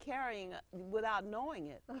have been carrying without knowing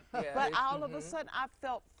it. But all of a sudden, I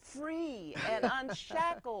felt free and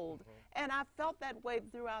unshackled. And I felt that way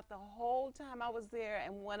throughout the whole time I was there.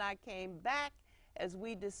 And when I came back, as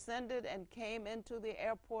we descended and came into the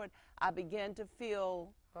airport, I began to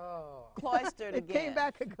feel cloistered again. It came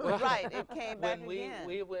back again. Right, it came back again. When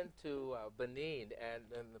we went to Benin,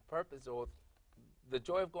 and the purpose of the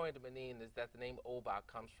joy of going to Benin is that the name Oba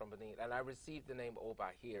comes from Benin, and I received the name Oba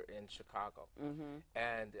here in Chicago.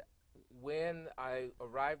 And when I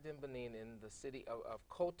arrived in Benin, in the city of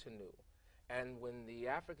Cotonou, and when the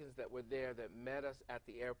Africans that were there that met us at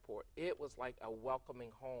the airport, it was like a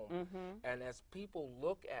welcoming home. And as people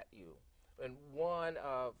look at you, and one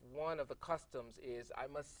of the customs is, I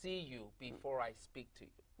must see you before I speak to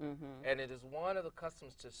you. And it is one of the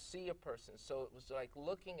customs to see a person. So it was like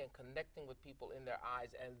looking and connecting with people in their eyes,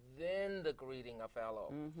 and then the greeting of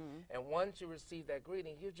hello. And once you received that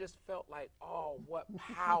greeting, you just felt like, oh, what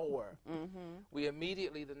power. We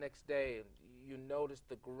immediately the next day, you noticed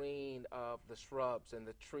the green of the shrubs and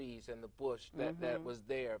the trees and the bush that was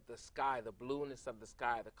there, the sky, the blueness of the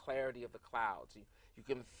sky, the clarity of the clouds. You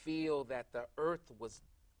can feel that the earth was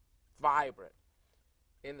vibrant.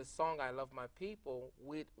 In the song "I Love My People,"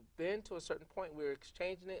 we'd been to a certain point. We were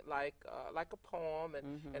exchanging it like a poem,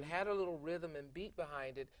 and had a little rhythm and beat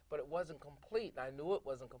behind it, but it wasn't complete. I knew it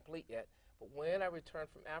wasn't complete yet. But when I returned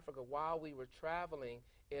from Africa, while we were traveling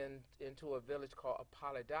into a village called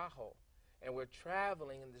Apalidaho, and we're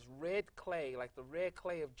traveling in this red clay, like the red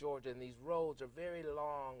clay of Georgia, and these roads are very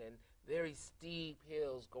long and very steep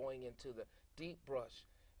hills going into the deep brush.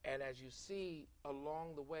 And as you see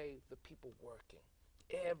along the way, the people working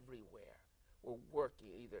everywhere were working,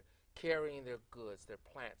 either carrying their goods, their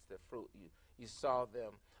plants, their fruit. You saw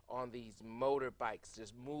them on these motorbikes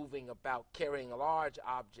just moving about, carrying large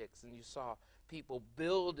objects, and you saw people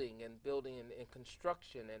building in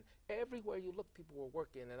construction, and everywhere you look, people were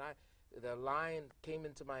working. And the line came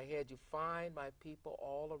into my head, you find my people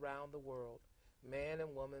all around the world, man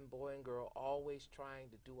and woman, boy and girl, always trying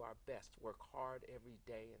to do our best, work hard every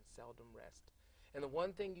day and seldom rest. And the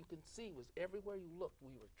one thing you can see was everywhere you looked,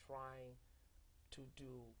 we were trying to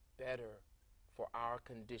do better for our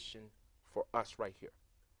condition, for us right here.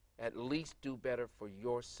 At least do better for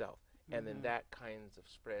yourself. And then that kinds of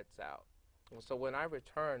spreads out. And so when I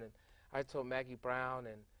returned, and I told Maggie Brown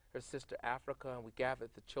and her sister Africa, and we gathered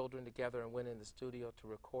the children together and went in the studio to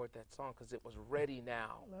record that song because it was ready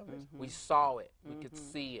now. Love it. We saw it. We could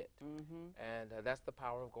see it. And that's the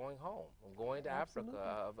power of going home, of going to Absolutely.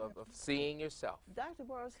 Africa, of seeing yourself. Dr.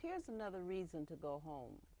 Burroughs, here's another reason to go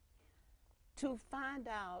home. To find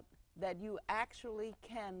out that you actually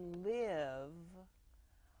can live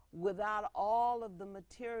without all of the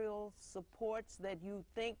material supports that you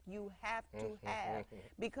think you have to have.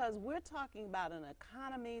 Because we're talking about an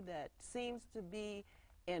economy that seems to be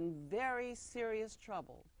in very serious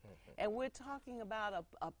trouble. And we're talking about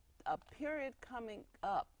a period coming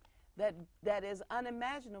up that is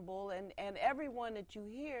unimaginable, and everyone that you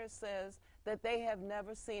hear says that they have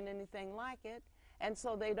never seen anything like it, and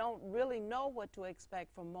so they don't really know what to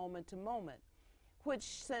expect from moment to moment, which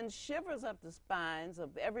sends shivers up the spines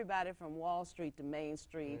of everybody from Wall Street to Main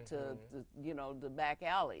Street to you know, the back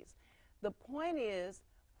alleys. The point is,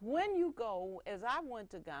 when you go, as I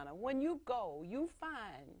went to Ghana, when you go, you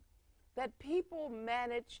find that people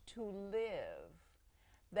manage to live,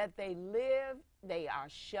 that they are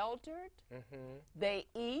sheltered, they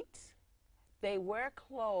eat, they wear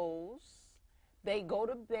clothes, they go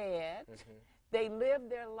to bed, they live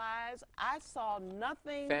their lives. I saw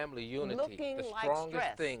nothing Family unity. looking The like strongest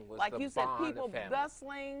stress. thing was like the you said, bond of people family.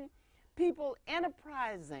 bustling, people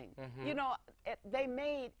enterprising. You know, they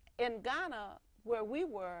made, in Ghana, where we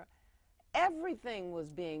were, everything was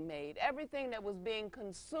being made. Everything that was being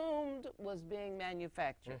consumed was being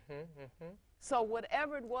manufactured. So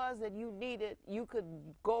whatever it was that you needed, you could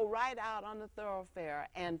go right out on the thoroughfare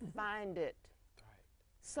and find it.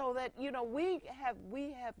 So that, you know, we have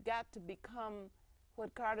got to become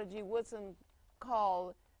what Carter G. Woodson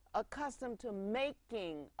called accustomed to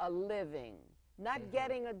making a living, not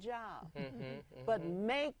getting a job, but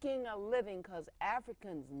making a living, because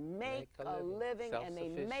Africans make a living and they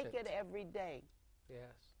make it every day.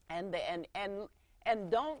 And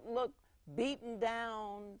don't look beaten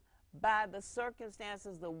down by the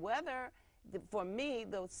circumstances. The weather, for me,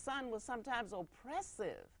 the sun was sometimes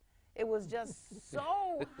oppressive. It was just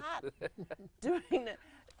so hot during the,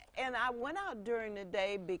 and I went out during the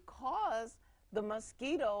day because the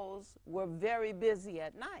mosquitoes were very busy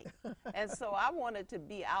at night. And so I wanted to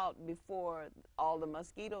be out before all the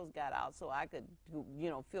mosquitoes got out so I could, you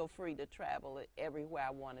know, feel free to travel everywhere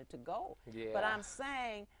I wanted to go. But I'm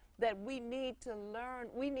saying that we need to learn,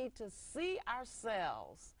 we need to see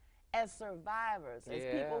ourselves as survivors, as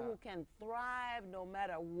people who can thrive no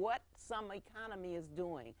matter what some economy is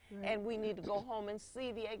doing. And we need to go home and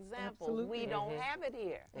see the examples. We don't have it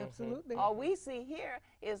here. Absolutely. All we see here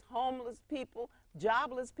is homeless people,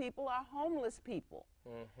 jobless people are homeless people.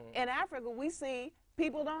 In Africa, we see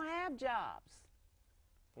people don't have jobs.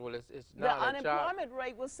 Well, it's The not a unemployment job.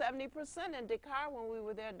 rate was 70% in Dakar when we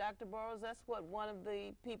were there, Dr. Burroughs. That's what one of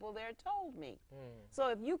the people there told me. So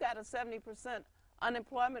if you got a 70%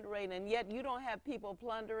 unemployment rate, and yet you don't have people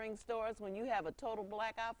plundering stores when you have a total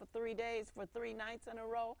blackout for 3 days, for 3 nights in a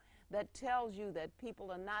row, that tells you that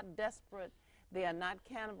people are not desperate, they are not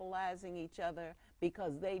cannibalizing each other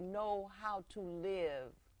because they know how to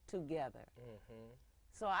live together.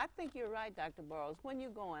 So I think you're right, Dr. Burroughs. When you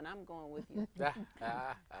going, I'm going with you.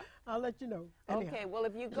 I'll let you know. Anyhow. Okay, well,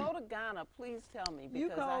 if you go to Ghana, please tell me, You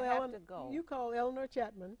because call I have to go. You call Eleanor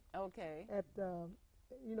Chapman Okay. at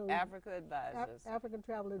you know, Africa Advisors. African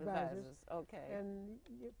Travel Advisors. Okay.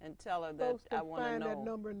 And tell her that folks I can want to find know. that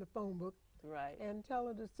number in the phone book. Right. And tell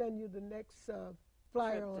her to send you the next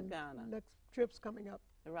flyer Trip to on Ghana. next trips coming up.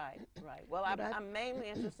 Right, right. Well, I'm mainly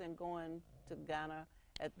interested in going to Ghana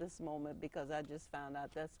at this moment because I just found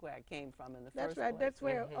out that's where I came from in the That's first right. place. That's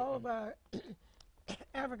where all of our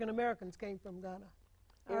African Americans came from, Ghana.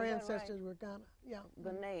 Our Is that ancestors right? were Ghana. Yeah.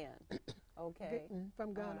 Ghanaian. Okay.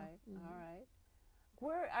 From Ghana. All right. All right.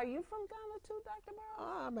 Where are you from, Ghana too, Dr. Burroughs?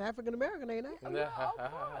 Oh, I'm African American, ain't I? Well,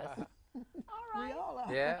 of course. All right. We all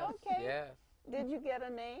are. Yes, Okay. yes. Did you get a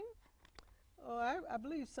name? Oh, I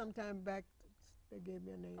believe sometime back they gave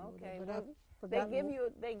me a name. Okay. But Well, I've they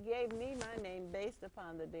forgotten they gave me my name based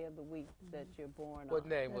upon the day of the week that you're born What on.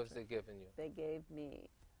 name was they giving you? They gave me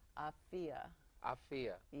Afia.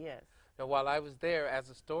 Afia. Yes. Now, while I was there as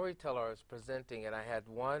a storyteller, I was presenting, and I had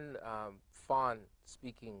one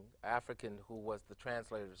Fon-speaking African who was the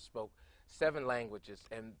translator, spoke 7 languages,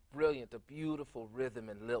 and brilliant, a beautiful rhythm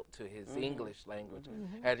and lilt to his English language.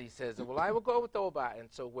 And he says, well, I will go with Oba.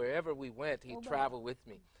 And so wherever we went, he traveled with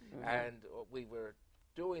me. And we were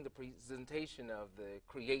doing the presentation of the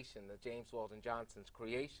creation, the James Weldon Johnson's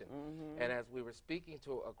creation. And as we were speaking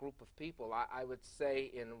to a group of people, I would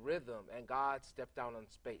say in rhythm, and God stepped down on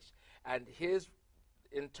space. And his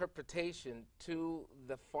interpretation to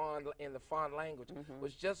the fawn in the fawn language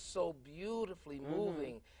was just so beautifully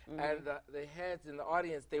moving, and the heads in the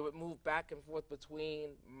audience, they would move back and forth between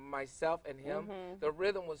myself and him. The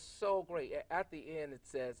rhythm was so great. At the end it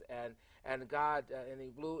says, and God and he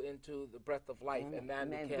blew into the breath of life, and man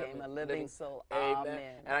became a living soul. Amen.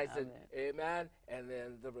 Amen. And I said amen, and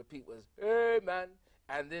then the repeat was amen,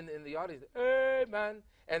 and then in the audience amen.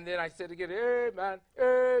 And then I said again, amen,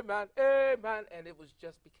 amen, amen, and it was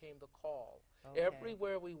just became the call.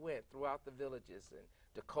 Everywhere we went throughout the villages, in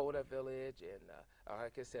Dakota Village, and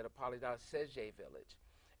like I said, Apollodown, Seje Village.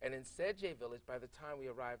 And in Seje Village, by the time we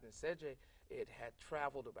arrived in Seje, it had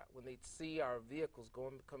traveled about. When they'd see our vehicles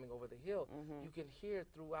coming over the hill, you can hear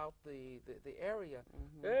throughout the area,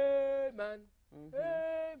 amen,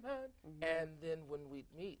 amen. And then when we'd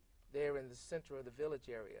meet there in the center of the village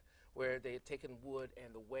area, where they had taken wood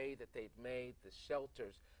and the way that they'd made the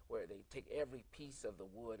shelters, where they take every piece of the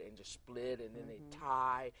wood and just split, and then they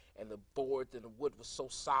tie, and the boards and the wood was so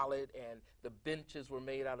solid, and the benches were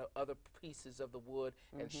made out of other pieces of the wood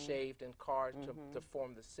and shaved and carved to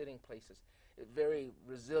form the sitting places. Very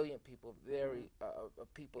resilient people, very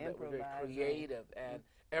people that were very creative, and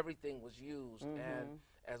everything was used. And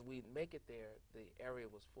as we make it there, the area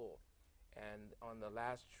was full. And on the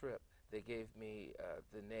last trip, they gave me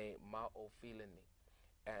the name Ma'o Feeling Me,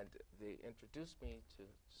 and they introduced me to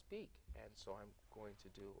speak, and so I'm going to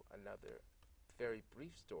do another very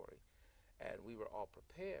brief story. And we were all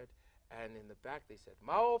prepared, and in the back they said,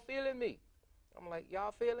 Ma'o Feeling Me. I'm like,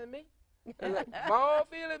 y'all feeling me? They're like, Ma'o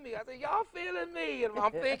feeling me. I said, y'all feeling me? And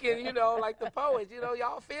I'm thinking, you know, like the poets, you know,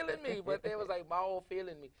 y'all feeling me. But they was like, Ma'o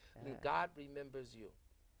feeling me. God remembers you.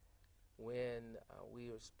 When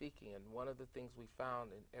we were speaking, and one of the things we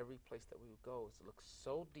found in every place that we would go is to look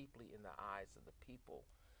so deeply in the eyes of the people.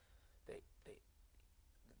 The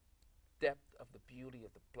depth of the beauty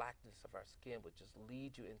of the blackness of our skin would just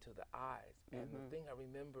lead you into the eyes. And the thing I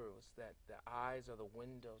remember was that the eyes are the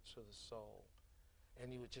window to the soul.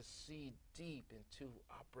 And you would just see deep into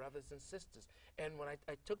our brothers and sisters. And when I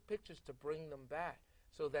took pictures to bring them back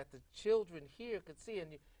so that the children here could see,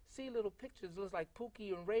 and you see little pictures, it looks like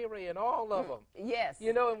Pookie and Ray Ray and all of them. Yes.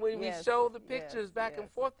 You know, and when we show the pictures back and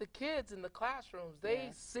forth, the kids in the classrooms, they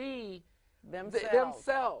see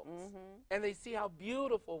themselves. And they see how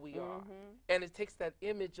beautiful we are. And it takes that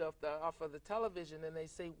image off of the television, and they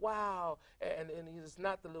say, wow. And it's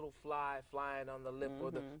not the little fly flying on the lip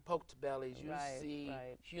or the poked bellies. You see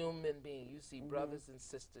human beings. You see brothers and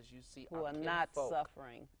sisters. You see who are not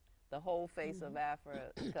suffering. The whole face of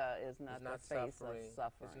Africa is not the face of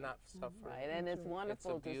suffering. It's not suffering. Right, and it's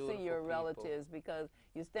wonderful to see your relatives, because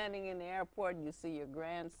you're standing in the airport and you see your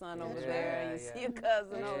grandson over there, and you see your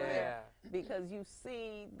cousin over there, because you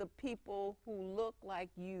see the people who look like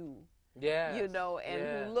you. You know,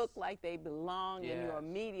 and who look like they belong in your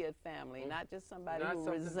immediate family, not just somebody who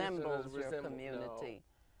resembles your community.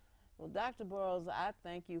 Well, Dr. Burroughs, I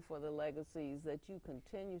thank you for the legacies that you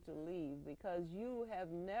continue to leave, because you have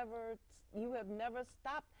never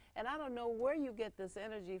stopped. And I don't know where you get this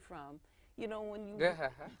energy from. You know, when you,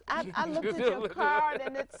 I looked at your card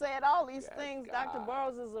and it said all these things. Dr.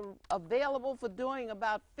 Burroughs is available for doing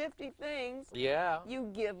about 50 things. You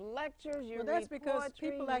give lectures, you read that's because poetry,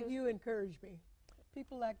 people like you encourage me.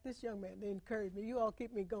 People like this young man, they encourage me. You all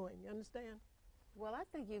keep me going, you understand? Well, I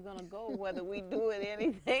think you're going to go whether we do it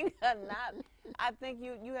anything or not. I think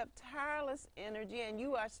you have tireless energy, and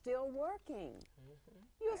you are still working.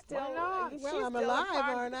 You're still, well, I'm alive,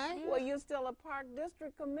 aren't I? Well, you're still a Park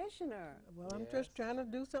District Commissioner. Well, I'm just trying to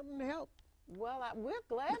do something to help. Well, we're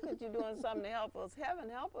glad that you're doing something to help us. Heaven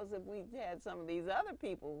help us if we had some of these other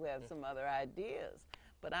people who have some other ideas.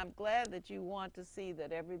 But I'm glad that you want to see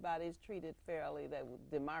that everybody's treated fairly, that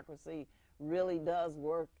democracy really does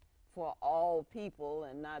work for all people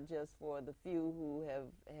and not just for the few who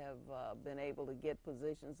have been able to get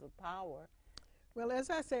positions of power. Well, as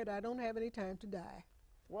I said, I don't have any time to die.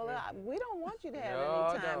 Well, we don't want you to have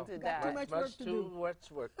any time to die. Too much work to do.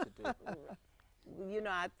 Much work to do. You know,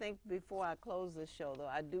 I think before I close the show, though,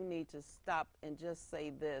 I do need to stop and just say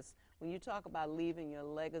this. When you talk about leaving your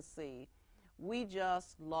legacy, we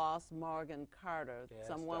just lost Morgan Carter,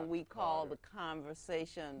 someone we call the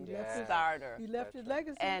conversation starter. He left his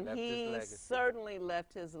legacy. And he certainly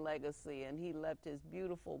left his legacy, and he left his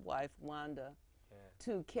beautiful wife, Wanda,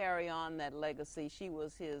 to carry on that legacy. She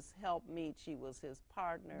was his helpmeet. She was his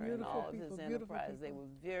partner in all of his enterprise. They were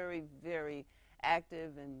very, very,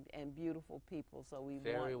 active and beautiful people. So we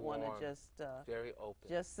want to just very open.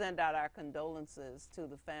 Just send out our condolences to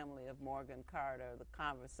the family of Morgan Carter, the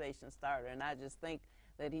conversation starter. And I just think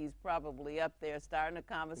that he's probably up there starting a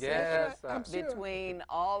conversation between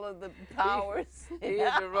all of the powers. He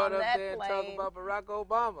even run up there and talk about Barack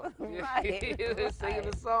Obama. Right. He's singing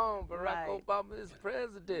the song, Barack Obama is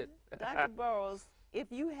president. Dr. Burroughs,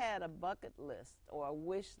 if you had a bucket list or a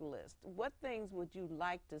wish list, what things would you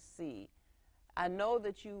like to see? I know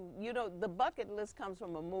that you know, the bucket list comes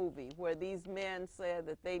from a movie where these men said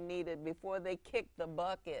that they needed, before they kicked the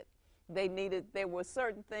bucket, there were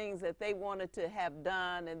certain things that they wanted to have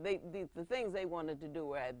done, and the things they wanted to do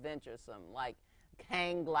were adventuresome, like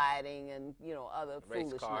hang gliding and, you know, other race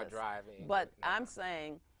foolishness. car driving. But I'm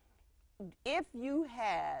saying, if you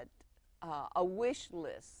had a wish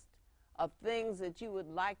list of things that you would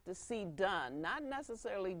like to see done, not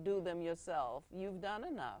necessarily do them yourself, you've done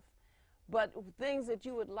enough, but things that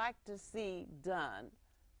you would like to see done,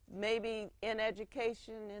 maybe in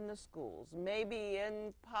education in the schools, maybe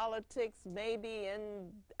in politics, maybe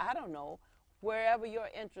in, I don't know, wherever your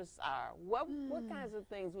interests are. What kinds of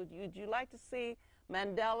things would you like to see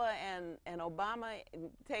Mandela and Obama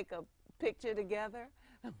take a picture together?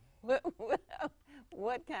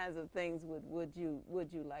 What kinds of things would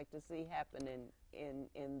you like to see happen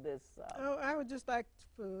in this? I would just like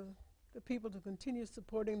for the people to continue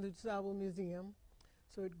supporting the DuSable Museum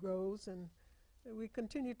so it grows, and we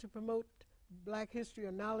continue to promote Black history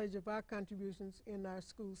or knowledge of our contributions in our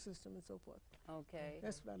school system and so forth. Okay.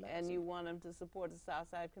 That's what I'd like and to you see. want them to support the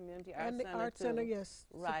Southside Community Arts and Center, the Art too? Center, yes.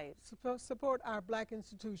 Right. Support our Black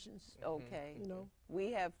institutions. Okay. You know.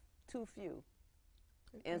 We have too few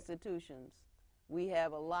institutions. We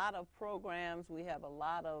have a lot of programs. We have a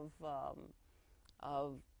lot of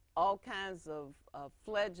all kinds of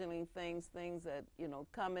fledgling things that, you know,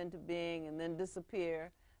 come into being and then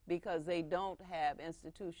disappear because they don't have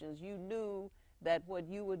institutions. You knew that what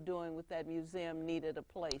you were doing with that museum needed a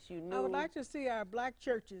place. You knew. I would like to see our Black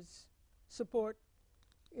churches support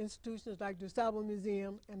institutions like DuSable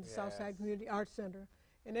Museum and the Southside Community Arts Center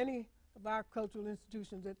and any of our cultural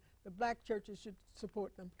institutions, that the Black churches should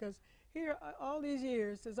support them, because here all these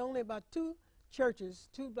years there's only about two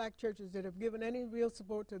Black churches that have given any real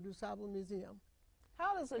support to the DuSable Museum.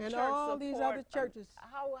 How does a church all support these other churches?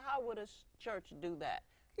 How would a church do that?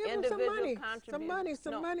 Give them some money,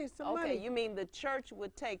 some money. Okay, you mean the church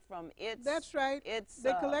would take from its... That's right. Its,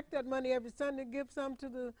 they collect that money every Sunday, give some to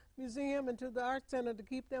the museum and to the art center to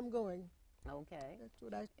keep them going. Okay. That's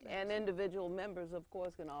what I... And individual members, of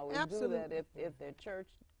course, can always Absolutely. do that if their church...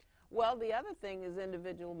 Well, the other thing is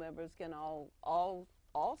individual members can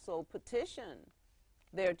also petition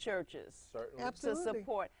their churches to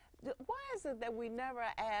support. Why is it that we never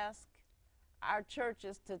ask our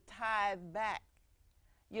churches to tithe back?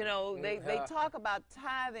 You know, they talk about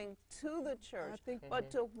tithing to the church, but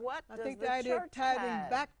to what does the church tithe? I think the idea of tithing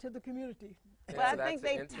back to the community. But I think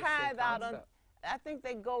they tithe out on, I think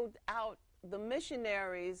they go out, the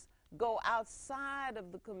missionaries go outside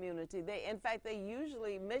of the community. In fact,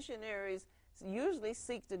 missionaries usually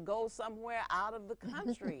seek to go somewhere out of the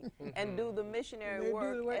country and do the missionary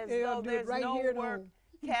work as though there's no work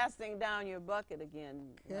casting down your bucket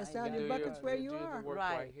again. Cast down your buckets where you are.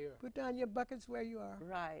 Right. Put down your buckets where you are.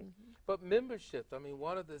 Right. But membership, I mean,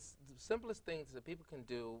 one of the simplest things that people can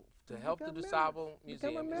do to help the DuSable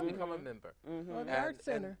Museum is become a member. Or the Art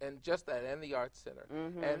Center. And just that, and the Art Center.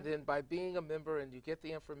 And then by being a member and you get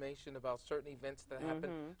the information about certain events that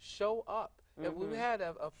happen, show up. And we had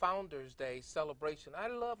a Founders Day celebration. I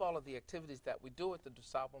love all of the activities that we do at the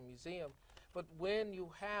DuSable Museum. But when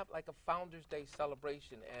you have like a Founders Day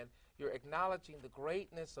celebration and you're acknowledging the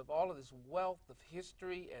greatness of all of this wealth of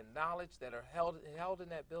history and knowledge that are held in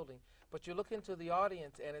that building, but you look into the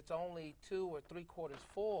audience and it's only 2 or 3/4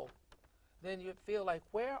 full, then you feel like,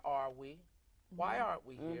 where are we? Why aren't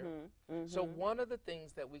we here? So one of the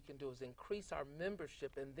things that we can do is increase our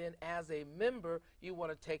membership, and then as a member, you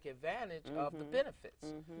want to take advantage of the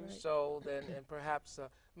benefits. So then, and perhaps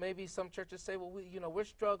maybe some churches say, well, we're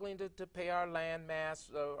struggling to pay our land mass,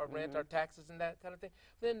 or rent, our taxes, and that kind of thing.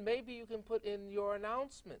 Then maybe you can put in your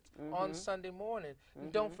announcement on Sunday morning.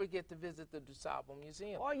 Don't forget to visit the DuSable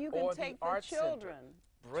Museum. Or you can take the children.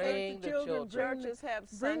 Bring the children. Churches have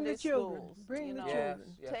Sunday schools. Bring the children.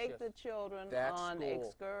 Take the children on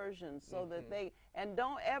excursions so that they, and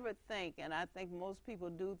don't ever think, and I think most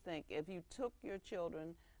people do think, if you took your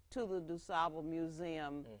children to the DuSable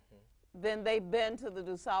Museum, then they've been to the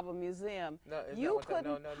DuSable Museum. You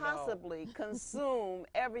couldn't possibly consume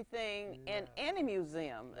everything in any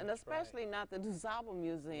museum, and especially not the DuSable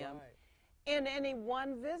Museum. in any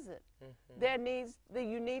one visit.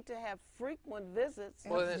 You need to have frequent visits.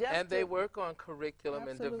 Well, just and they to- work on curriculum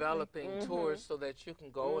and Absolutely. developing tours so that you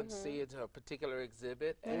can go and see a particular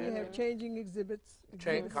exhibit. And you have changing exhibits. Exhibits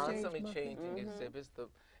change Constantly monthly. changing exhibits.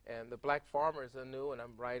 And the Black Farmers are new, and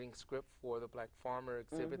I'm writing script for the Black Farmer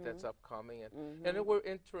exhibit that's upcoming. And then we're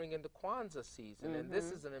entering into Kwanzaa season, and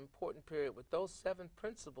this is an important period with those 7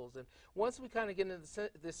 principles. And once we kind of get into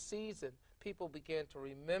this season, people begin to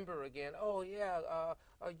remember again, oh, yeah,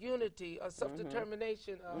 unity,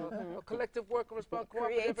 self-determination, collective work and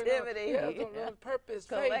responsibility, creativity, purpose,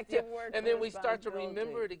 collective faith. work And then we start to remember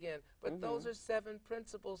responsibility. it again. But those are 7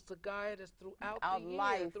 principles to guide us throughout Our the year,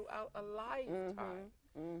 life. throughout a lifetime.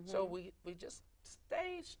 So we just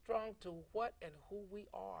stay strong to what and who we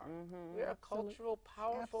are. We're a cultural,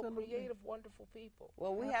 powerful, creative, wonderful people.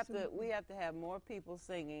 Well, we have to have more people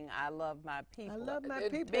singing "I Love My People." I love my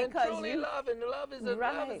And people. Because truly love, and love is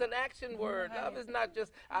an action word. Love is not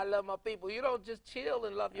just I love my people. You don't just chill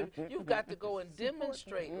and love you. You've got to go and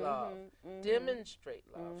demonstrate love. Demonstrate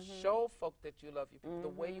love. Show folk that you love your people. The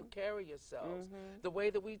way you carry yourselves. The way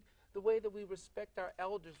that we respect our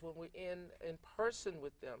elders when we're in person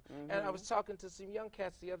with them. And I was talking to some young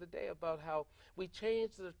cats the other day about how we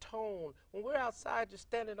change the tone. When we're outside just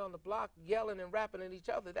standing on the block yelling and rapping at each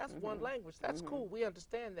other, that's one language. That's cool. We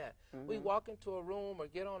understand that. We walk into a room or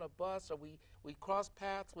get on a bus or we cross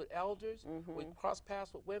paths with elders. We cross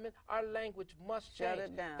paths with women. Our language must change. Shut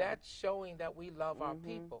it down. That's showing that we love our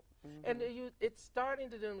people. And it's starting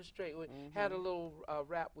to demonstrate. We had a little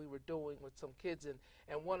rap we were doing with some kids, and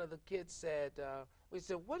one of the kids said, we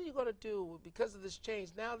said, what are you going to do because of this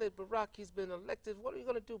change? Now that Barack, he's been elected, what are you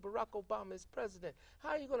going to do? Barack Obama is president. How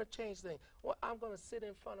are you going to change things? Well, I'm going to sit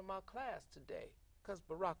in front of my class today because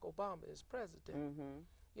Barack Obama is president.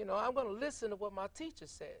 You know, I'm going to listen to what my teacher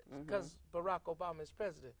said because Barack Obama is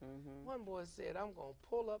president. One boy said, I'm going to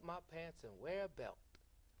pull up my pants and wear a belt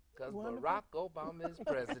because Barack Obama is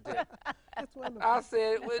president. That's wonderful. I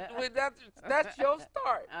said, that's your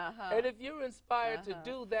start. And if you're inspired to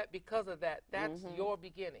do that because of that, that's your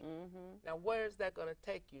beginning. Now, where is that going to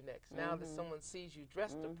take you next? Now that someone sees you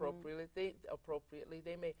dressed appropriately,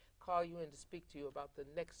 they may call you in to speak to you about the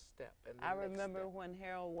next step. And I remember when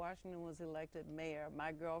Harold Washington was elected mayor,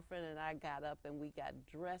 my girlfriend and I got up and we got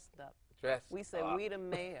dressed up. We said, we the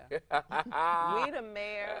mayor. We the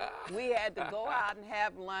mayor. We had to go out and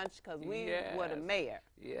have lunch because we were the mayor.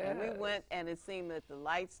 And we went, and it seemed that the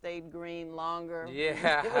light stayed green longer. We didn't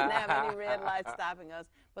have any red lights stopping us.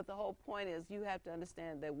 But the whole point is you have to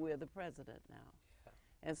understand that we're the president now.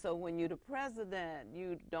 And so when you're the president,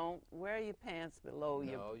 you don't wear your pants below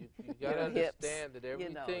your you got to hips, understand that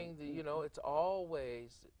everything, it's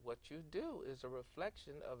always what you do is a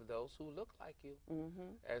reflection of those who look like you.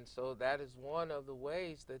 And so that is one of the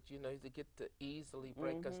ways that, to get to easily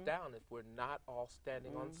break us down if we're not all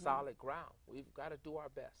standing on solid ground. We've got to do our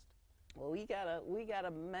best. Well, we got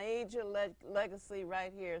a major legacy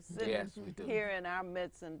right here sitting here in our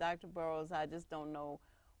midst. And Dr. Burroughs, I just don't know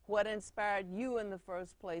what inspired you in the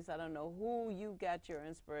first place. I don't know who you got your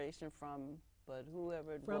inspiration from, but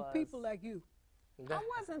whoever it was. From people like you. I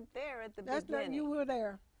wasn't there at the That's beginning. not, you were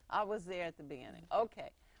there. I was there at the beginning. Okay.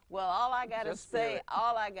 Well, all I gotta say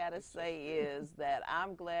is that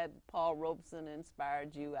I'm glad Paul Robeson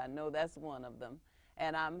inspired you. I know that's one of them.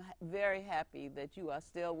 And I'm very happy that you are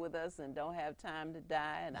still with us and don't have time to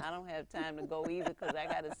die. And I don't have time to go either because I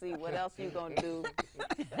got to see what else you're going to do.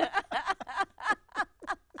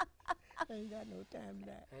 I ain't got no time to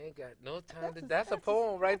that. I ain't got no time to. That's a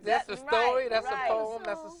poem, right? That's a story. That's a poem.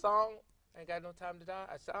 That's a song. I ain't got no time to die.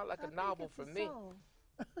 I sound like a novel for me.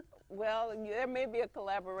 Well, there may be a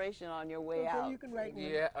collaboration on your way out. You can write one.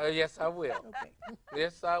 Yeah. Yes, I will. Okay.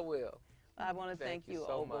 Yes, I will. I want to thank you,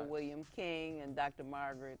 so Oba much. William King and Dr.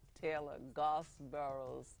 Margaret Taylor Goss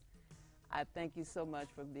Burroughs. I thank you so much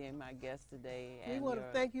for being my guest today. We want to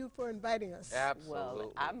thank you for inviting us. Absolutely.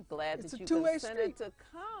 Well, I'm glad It's that a you two-way consented street. to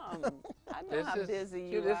come. I know how busy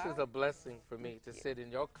you This are. is a blessing for me to sit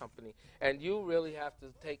in your company. And you really have to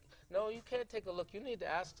you can't take a look. You need to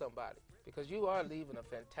ask somebody because you are leaving a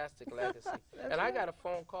fantastic legacy. And I got a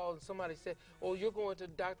phone call and somebody said, oh, you're going to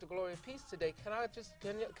Dr. Gloria Peace today. Can I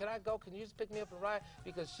go? Can you just pick me up and ride?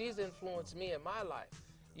 Because she's influenced me in my life.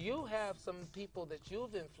 You have some people that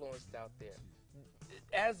you've influenced out there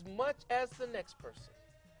as much as the next person.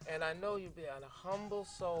 And I know you've been a humble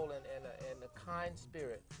soul and a kind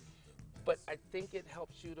spirit. But I think it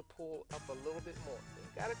helps you to pull up a little bit more.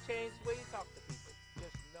 You got to change the way you talk to people.